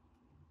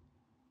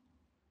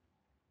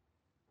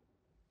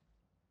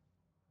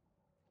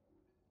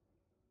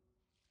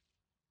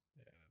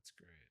 Yeah, that's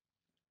great.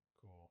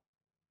 Cool.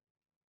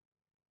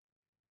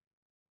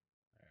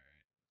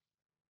 Alright.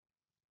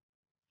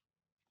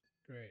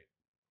 Great.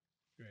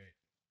 Great.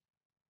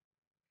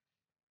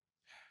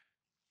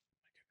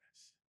 My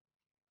goodness.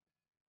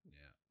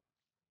 Yeah.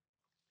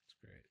 It's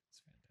great. It's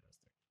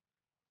fantastic.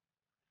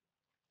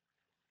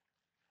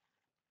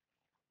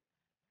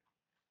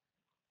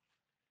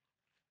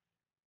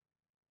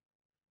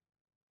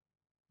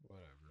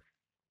 Whatever.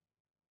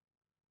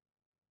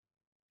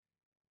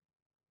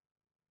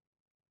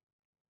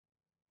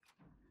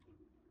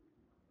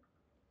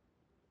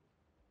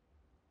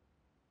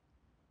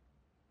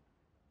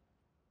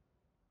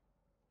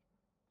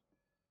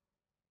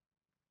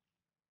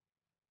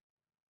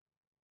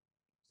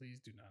 Please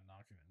do not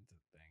knock it into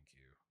thank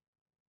you.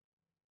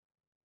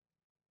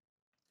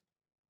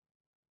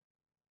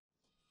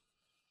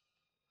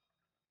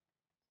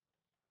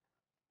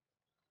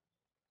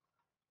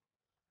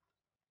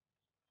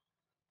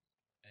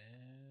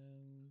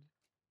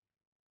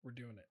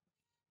 We're doing it.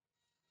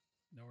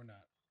 No, we're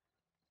not.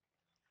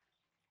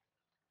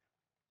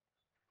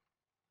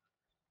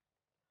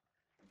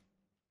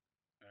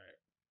 All right.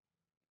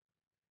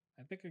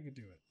 I think I could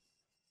do it.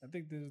 I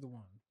think this is the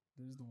one.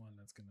 This is the one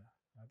that's gonna.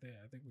 I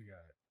think we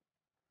got it.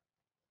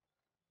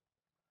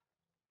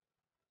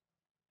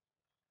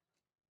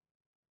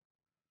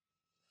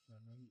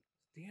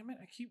 Damn it!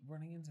 I keep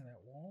running into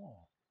that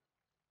wall.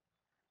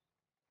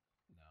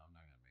 No, I'm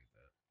not gonna make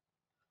that.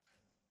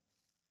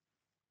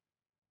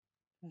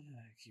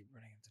 I keep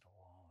running into the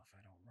wall. If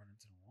I don't run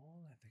into the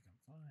wall, I think I'm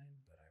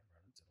fine. But I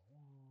run into the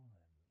wall,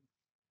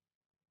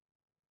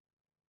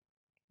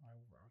 and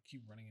I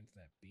keep running into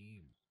that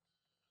beam.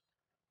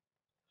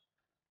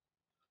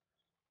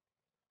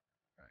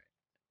 All right,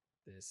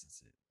 this is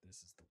it.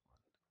 This is the one.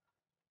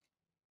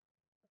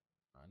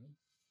 Run.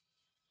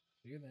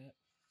 Look at that.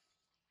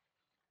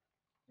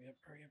 Yep.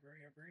 Hurry up!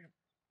 Hurry up! Hurry up!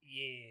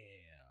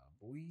 Yeah,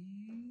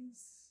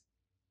 boys.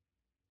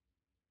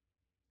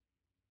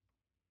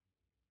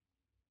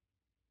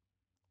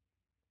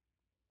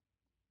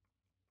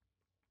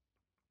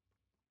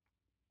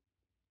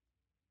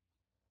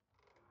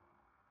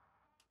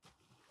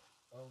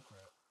 Oh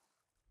crap.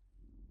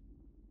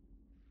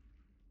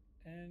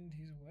 And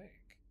he's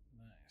awake.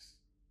 Nice.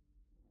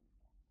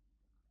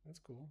 That's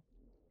cool.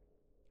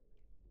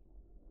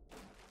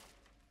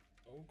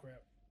 Oh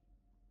crap.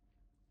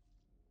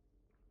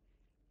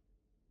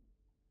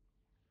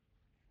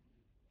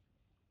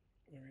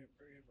 Hurry up,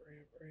 hurry up, hurry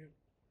up, hurry up.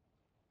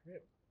 Hurry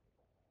up.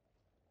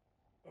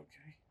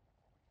 Okay.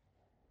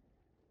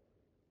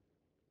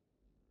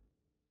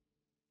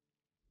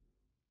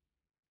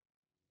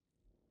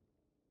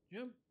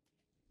 Jump.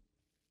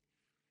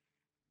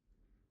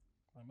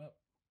 Climb up.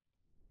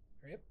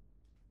 Hurry up.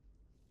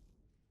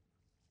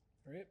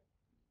 Hurry up.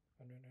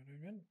 Run, run, run,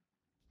 run, run.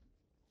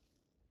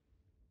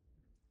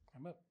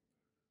 Climb up.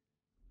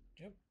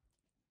 Jump.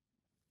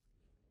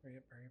 Hurry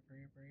up, hurry up,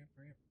 hurry up, hurry up,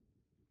 hurry up.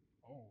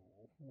 Oh,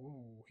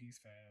 whoa, he's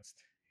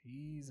fast.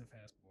 He's a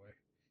fast boy.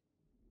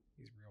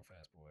 He's a real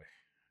fast boy.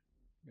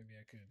 Maybe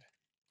I could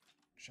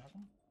shock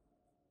him?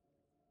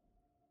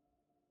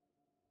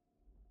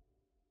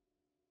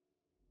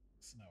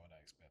 That's not what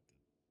I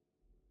expected.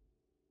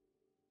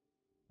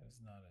 That's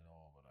not at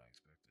all what I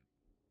expected.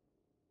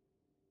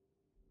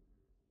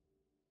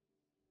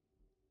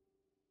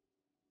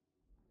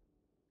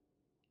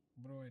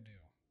 What do I do?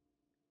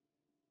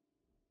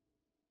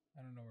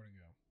 I don't know where to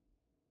go.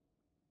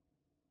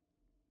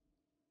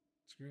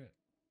 Screw it.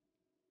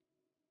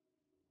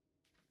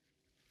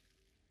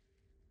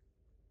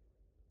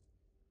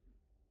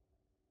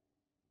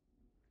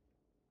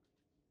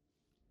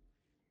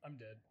 I'm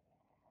dead.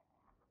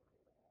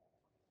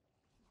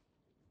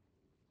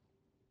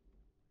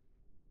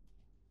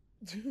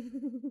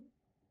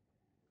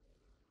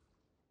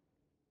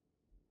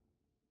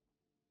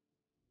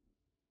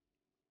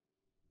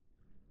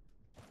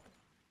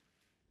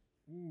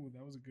 Ooh,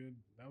 that was good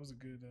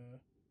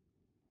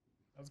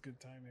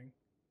timing.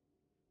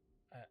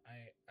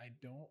 I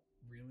don't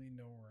really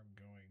know where I'm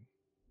going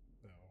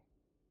though.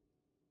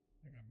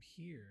 Like I'm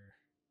here,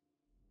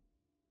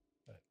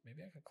 but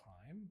maybe I could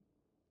climb.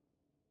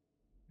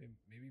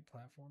 Maybe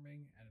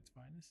platforming at its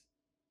finest.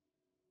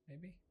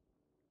 Maybe.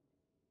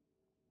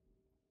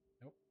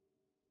 Nope.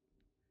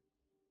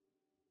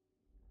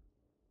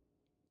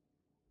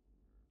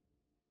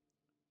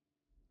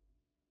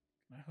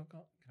 Can I hook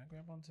up? Can I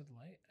grab onto the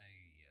light?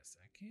 Yes,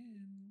 I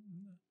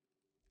can.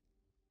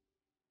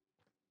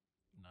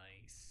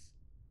 Nice.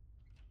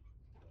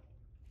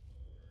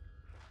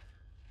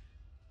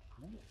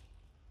 Ooh.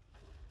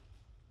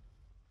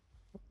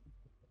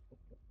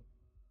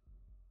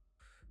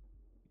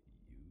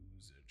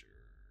 Use a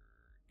jerk.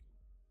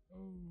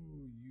 Oh,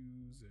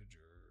 use a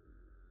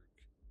jerk.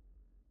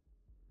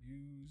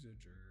 Use a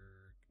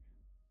jerk.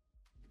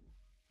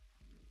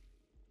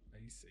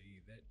 I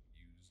say that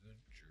use a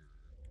jerk.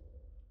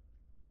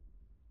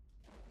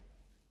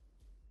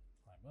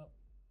 Climb up.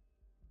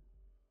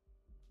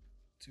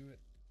 To it.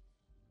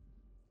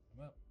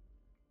 Climb up.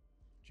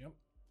 Jump.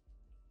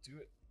 Do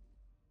it.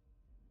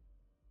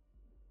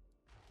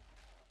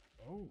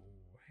 Oh,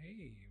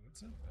 hey,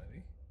 what's up,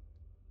 buddy?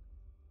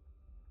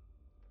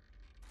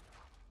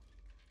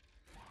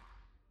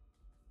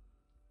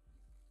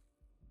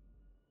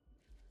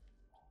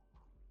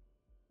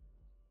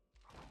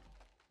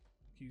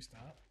 Can you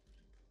stop?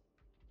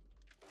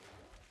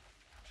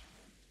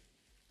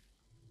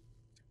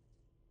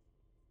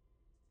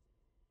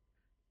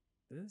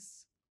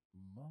 This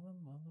mother.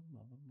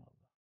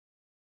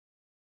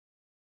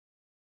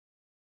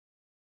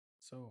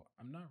 So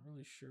I'm not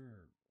really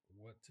sure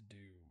what to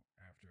do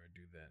after I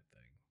do that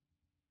thing.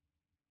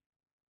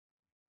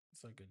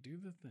 It's like I do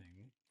the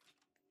thing.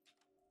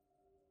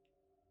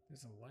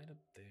 There's a light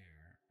up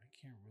there. I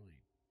can't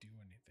really do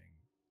anything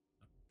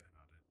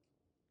about it.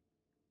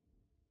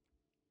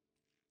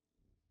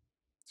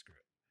 Screw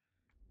it.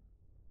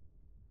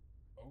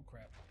 Oh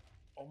crap.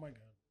 Oh my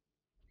god.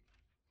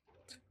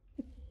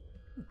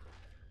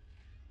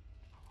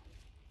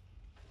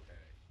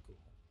 Okay, cool.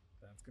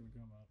 That's gonna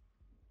come up.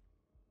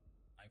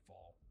 I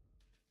fall.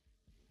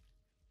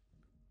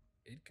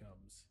 It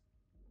comes.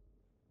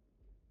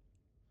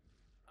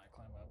 I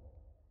climb up.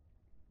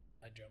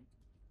 I jump.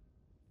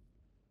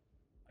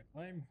 I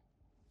climb.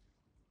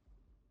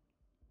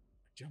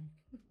 I jump.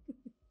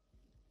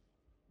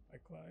 I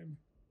climb.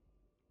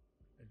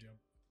 I jump.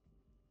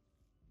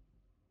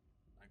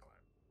 I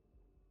climb.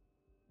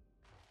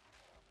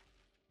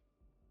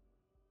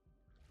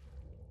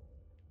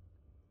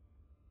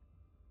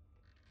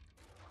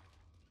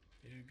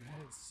 Yeah, go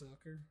ahead,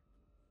 sucker.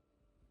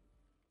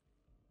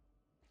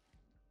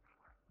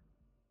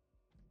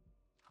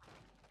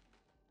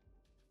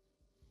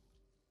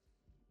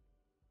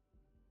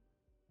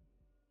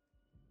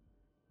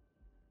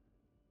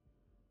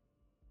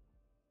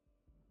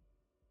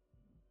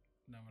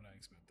 Not what I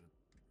expected.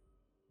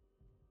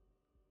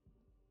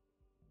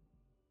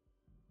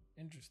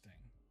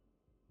 Interesting.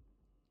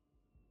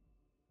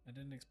 I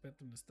didn't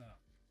expect him to stop,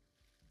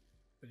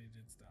 but he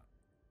did stop.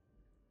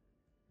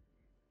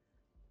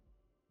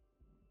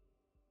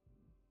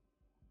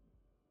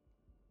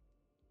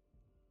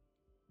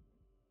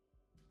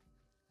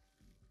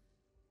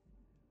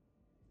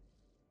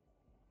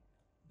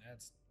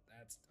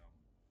 That's dumb.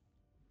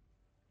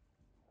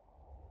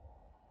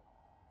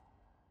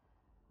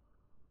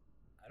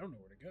 I don't know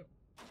where to go.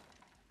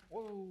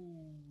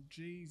 Whoa,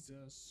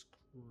 Jesus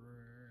Christ.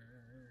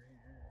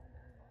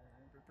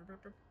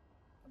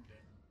 I'm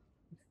dead.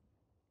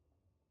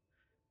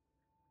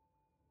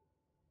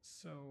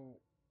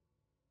 So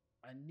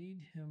I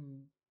need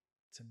him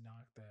to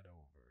knock that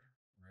over,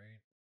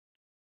 right?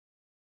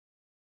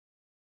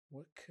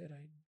 What could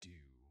I do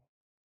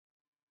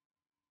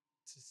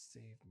to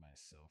save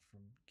myself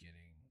from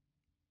getting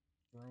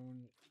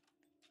thrown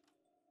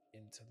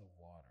into the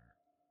water?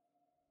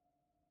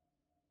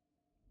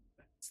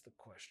 That's the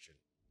question.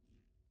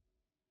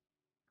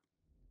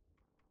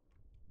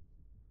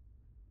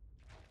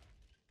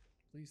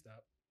 Please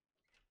stop.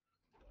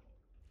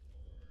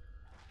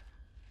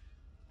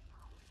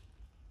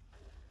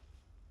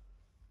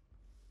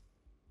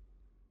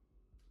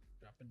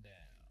 Dropping down.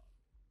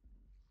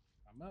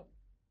 I'm up.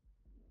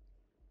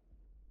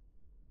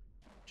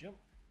 Jump.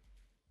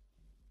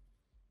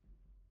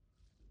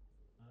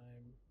 I'm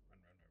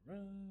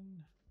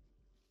run.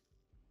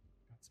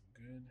 Got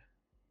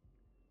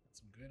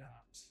some good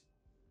hops.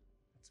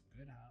 Got some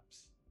good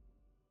hops.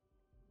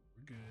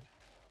 We're good.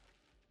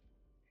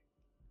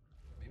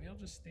 Maybe I'll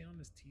just stay on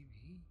this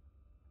TV.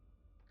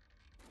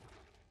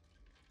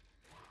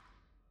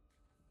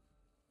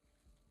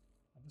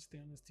 I'll just stay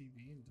on this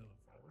TV until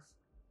it falls.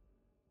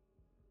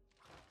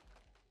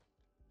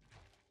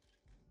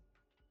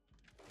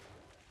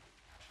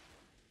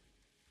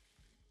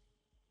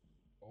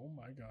 Oh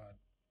my god.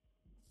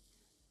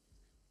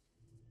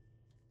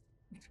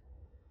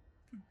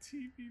 The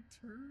TV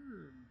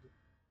turned.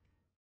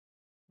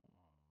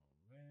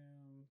 Oh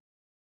man.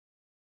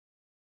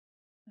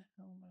 How the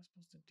hell am I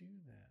supposed to do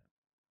that?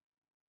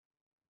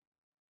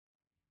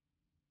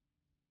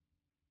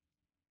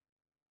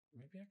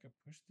 Maybe I could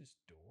push this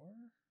door?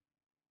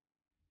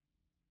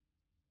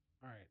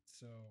 Alright,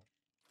 so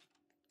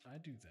I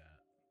do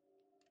that.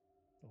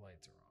 The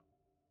lights are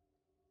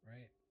on,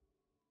 right?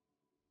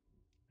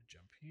 I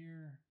jump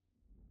here.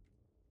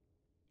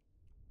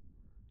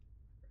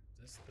 Grab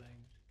this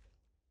thing.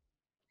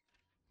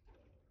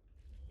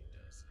 He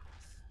does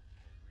his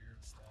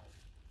weird stuff.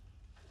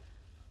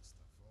 Knock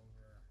stuff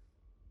over.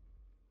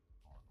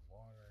 On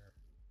water.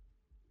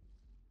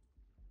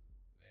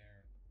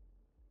 There.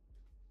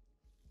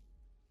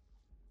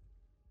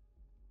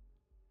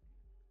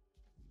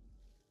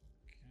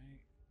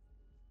 Okay.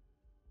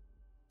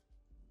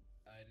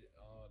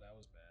 Oh, that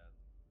was bad.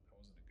 That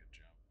wasn't a good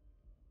jump.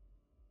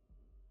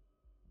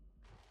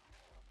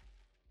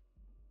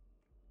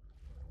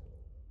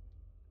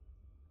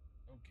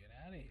 Oh, get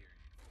out of here,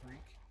 you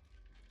freak.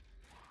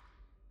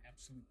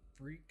 Absolute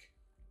freak.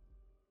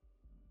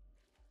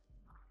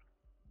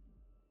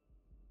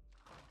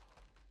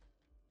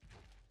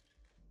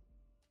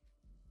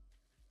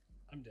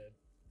 I'm dead.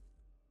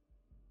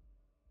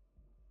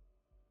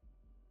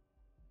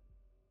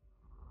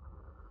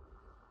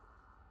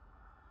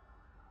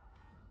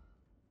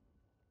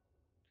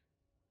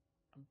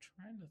 I'm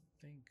trying to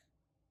think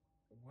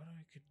what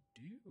I could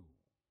do.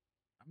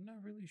 I'm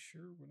not really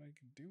sure what I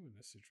could do in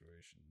this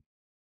situation.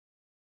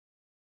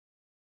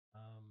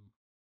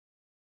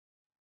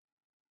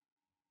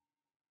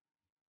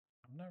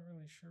 I'm not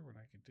really sure what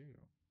I could do.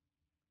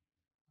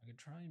 I could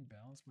try and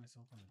balance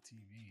myself on the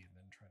TV and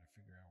then try to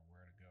figure out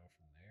where to go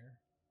from there.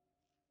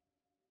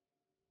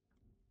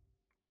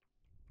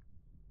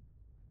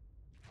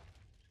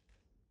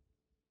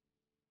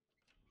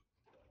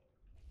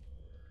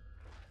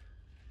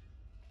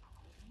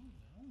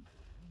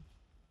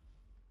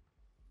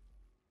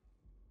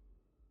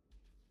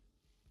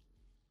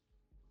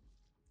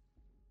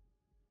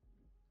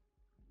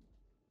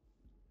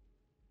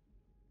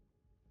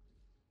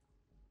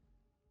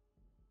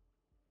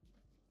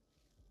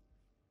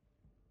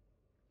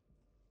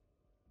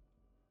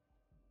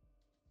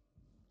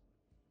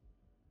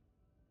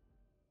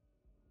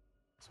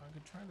 So I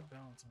could try to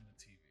balance on the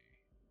TV.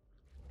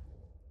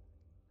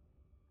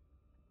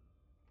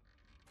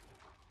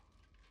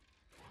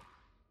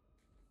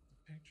 The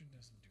picture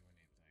doesn't do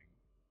anything.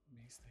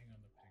 Me staying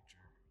on the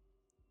picture.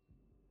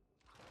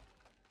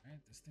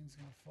 Alright, this thing's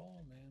gonna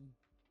fall, man.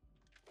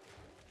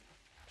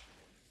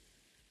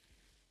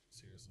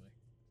 Seriously.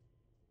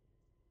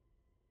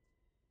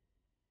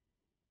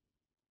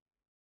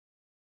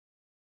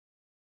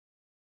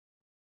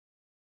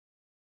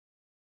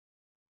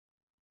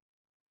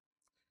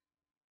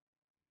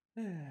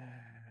 Okay.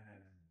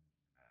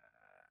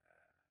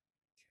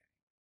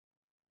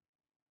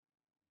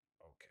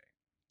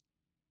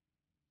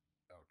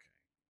 Okay.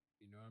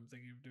 You know what I'm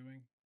thinking of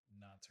doing?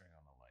 Not turning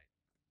on the light.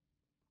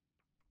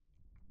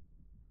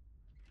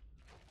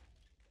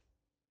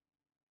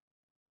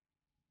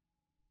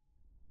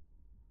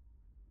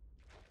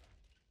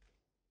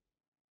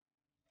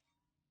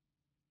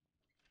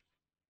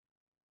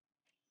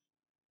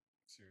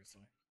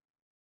 Seriously.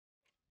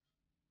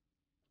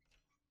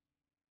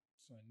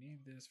 So I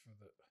need this for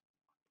the.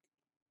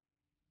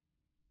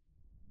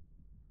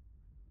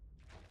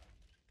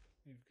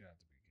 You've got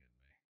to be kidding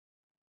me.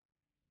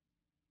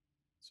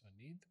 So I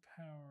need the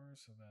power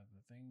so that the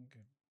thing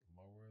could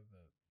lower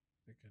the.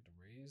 It could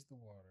raise the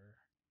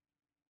water.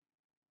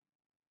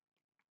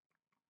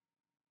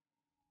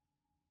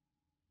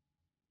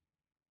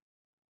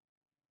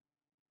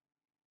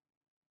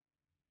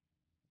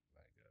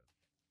 My God.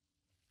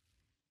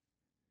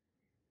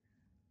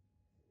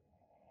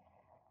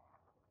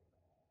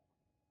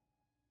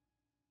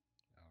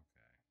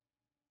 Okay.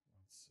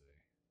 Let's see.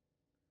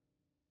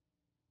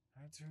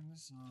 I turn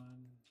this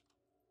on.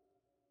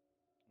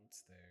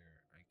 It's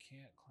there. I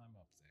can't climb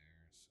up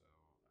there, so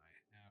I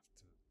have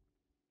to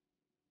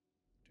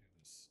do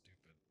this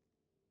stupid.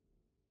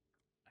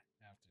 I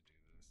have to do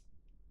this.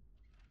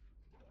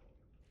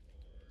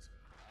 It's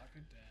gonna knock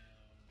it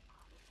down.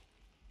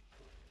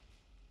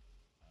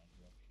 I'll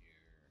go up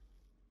here.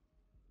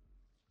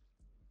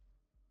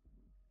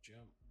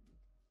 Jump.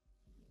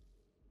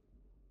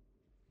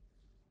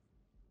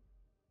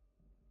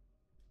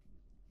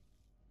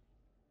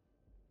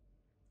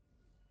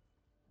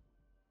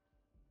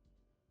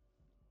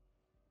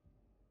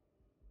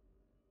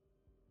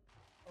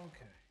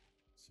 Okay.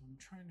 So I'm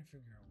trying to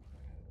figure out what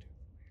I gotta do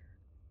from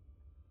here.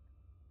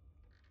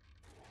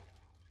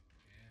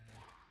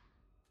 Yeah.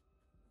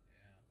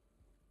 Yeah.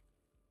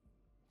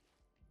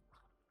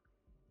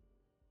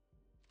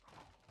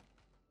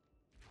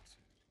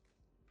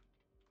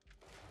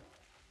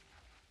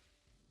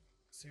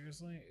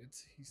 Seriously,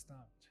 it's he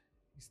stopped.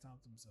 He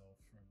stopped himself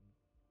from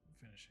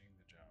finishing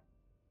the job.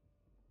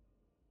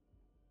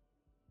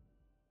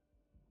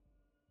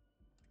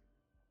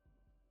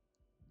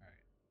 All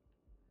right.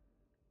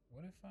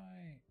 What if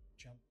I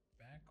jump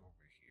back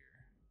over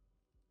here,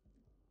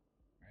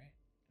 right?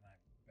 And I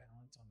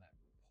balance on that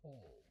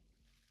pole.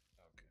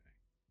 Okay.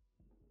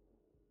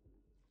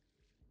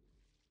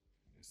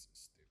 This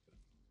is stupid.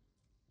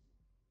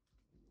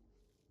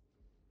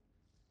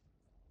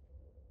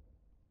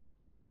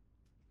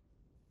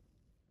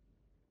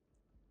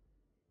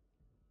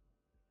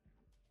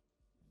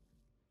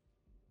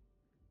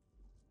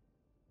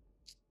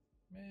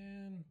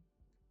 Man,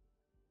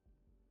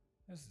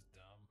 this is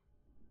dumb.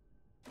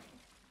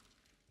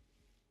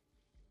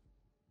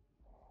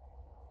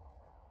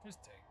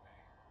 Just take me.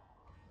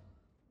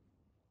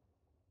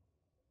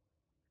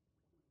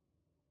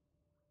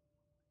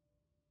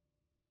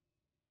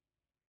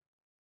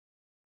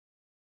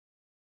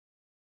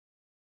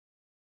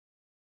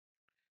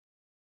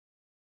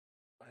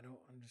 I don't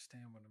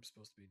understand what I'm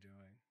supposed to be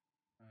doing.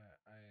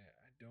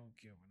 I don't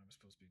get what I'm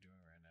supposed to be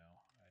doing right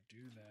now. I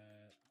do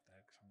that.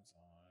 That comes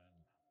on.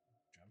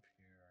 Jump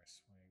here. I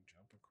swing.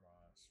 Jump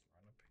across.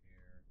 Run up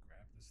here.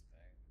 Grab this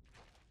thing.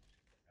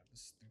 Grab the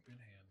stupid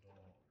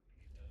handle.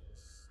 He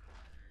does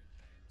weird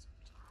things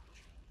until I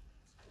jump.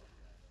 So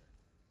whatever.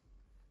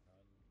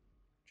 Run.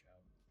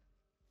 Jump.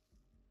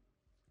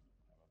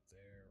 I'm up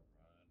there.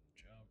 Run.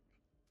 Jump.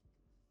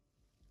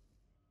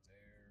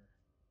 There.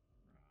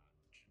 Run.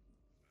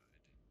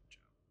 I didn't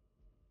jump.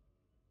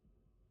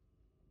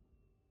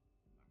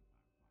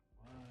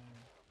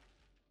 Line.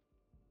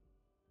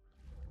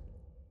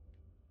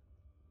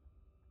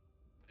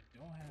 I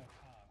don't have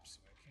hops,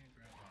 so I can't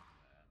grab onto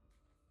that.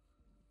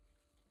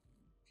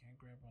 Can't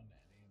grab onto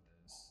any of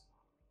this.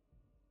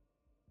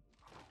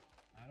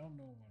 I don't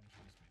know what I'm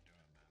supposed to be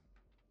doing, man.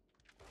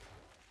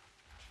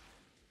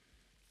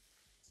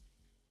 Jesus.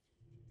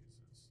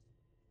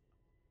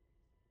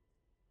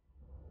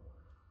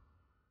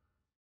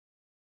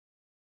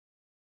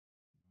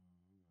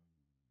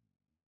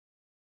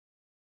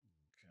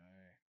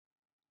 Okay.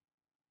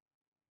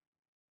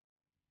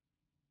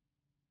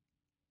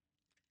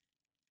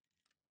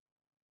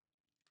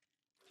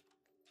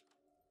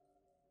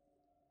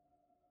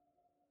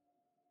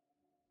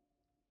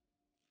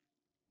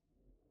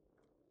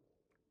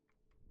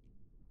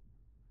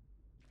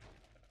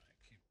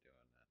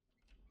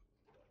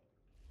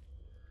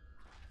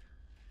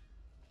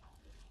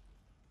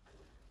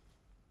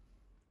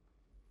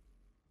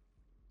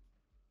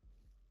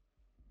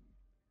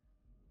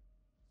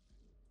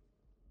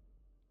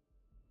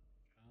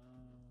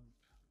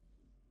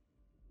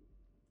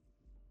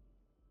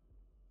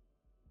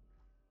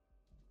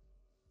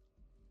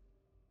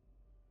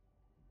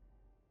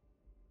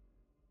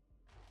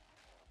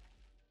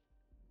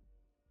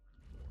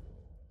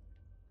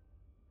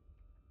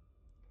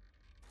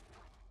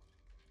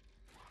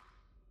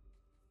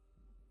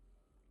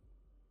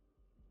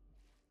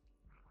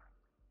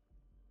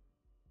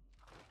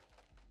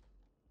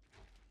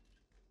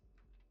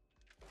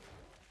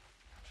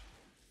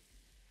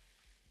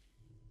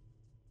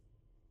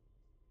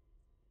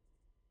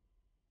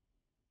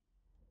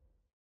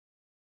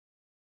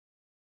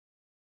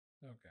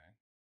 Okay.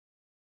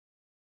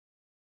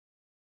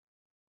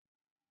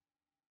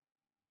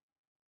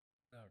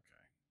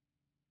 Okay.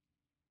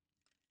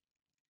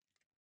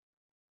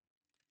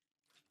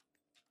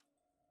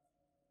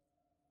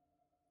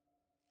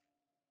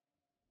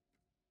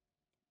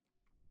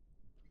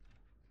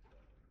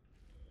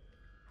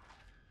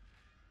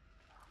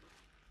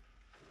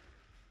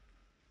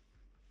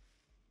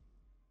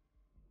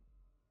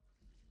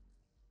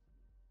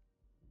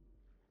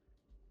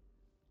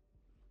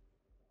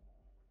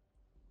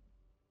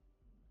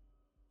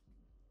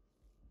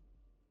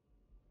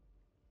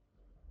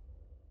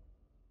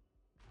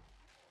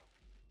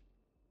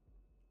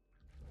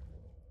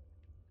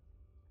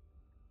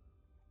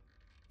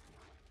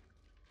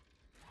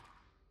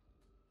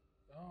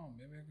 Oh,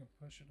 maybe I can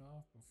push it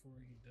off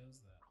before he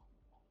does that.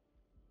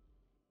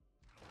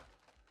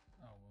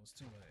 Oh, well, it's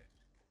too late.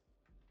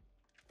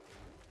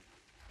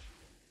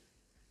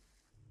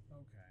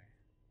 Okay.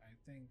 I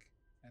think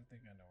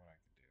I know what I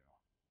can do.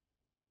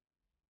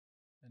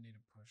 I need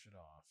to push it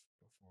off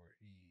before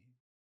he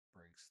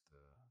breaks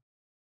the.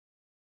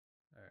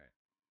 Alright.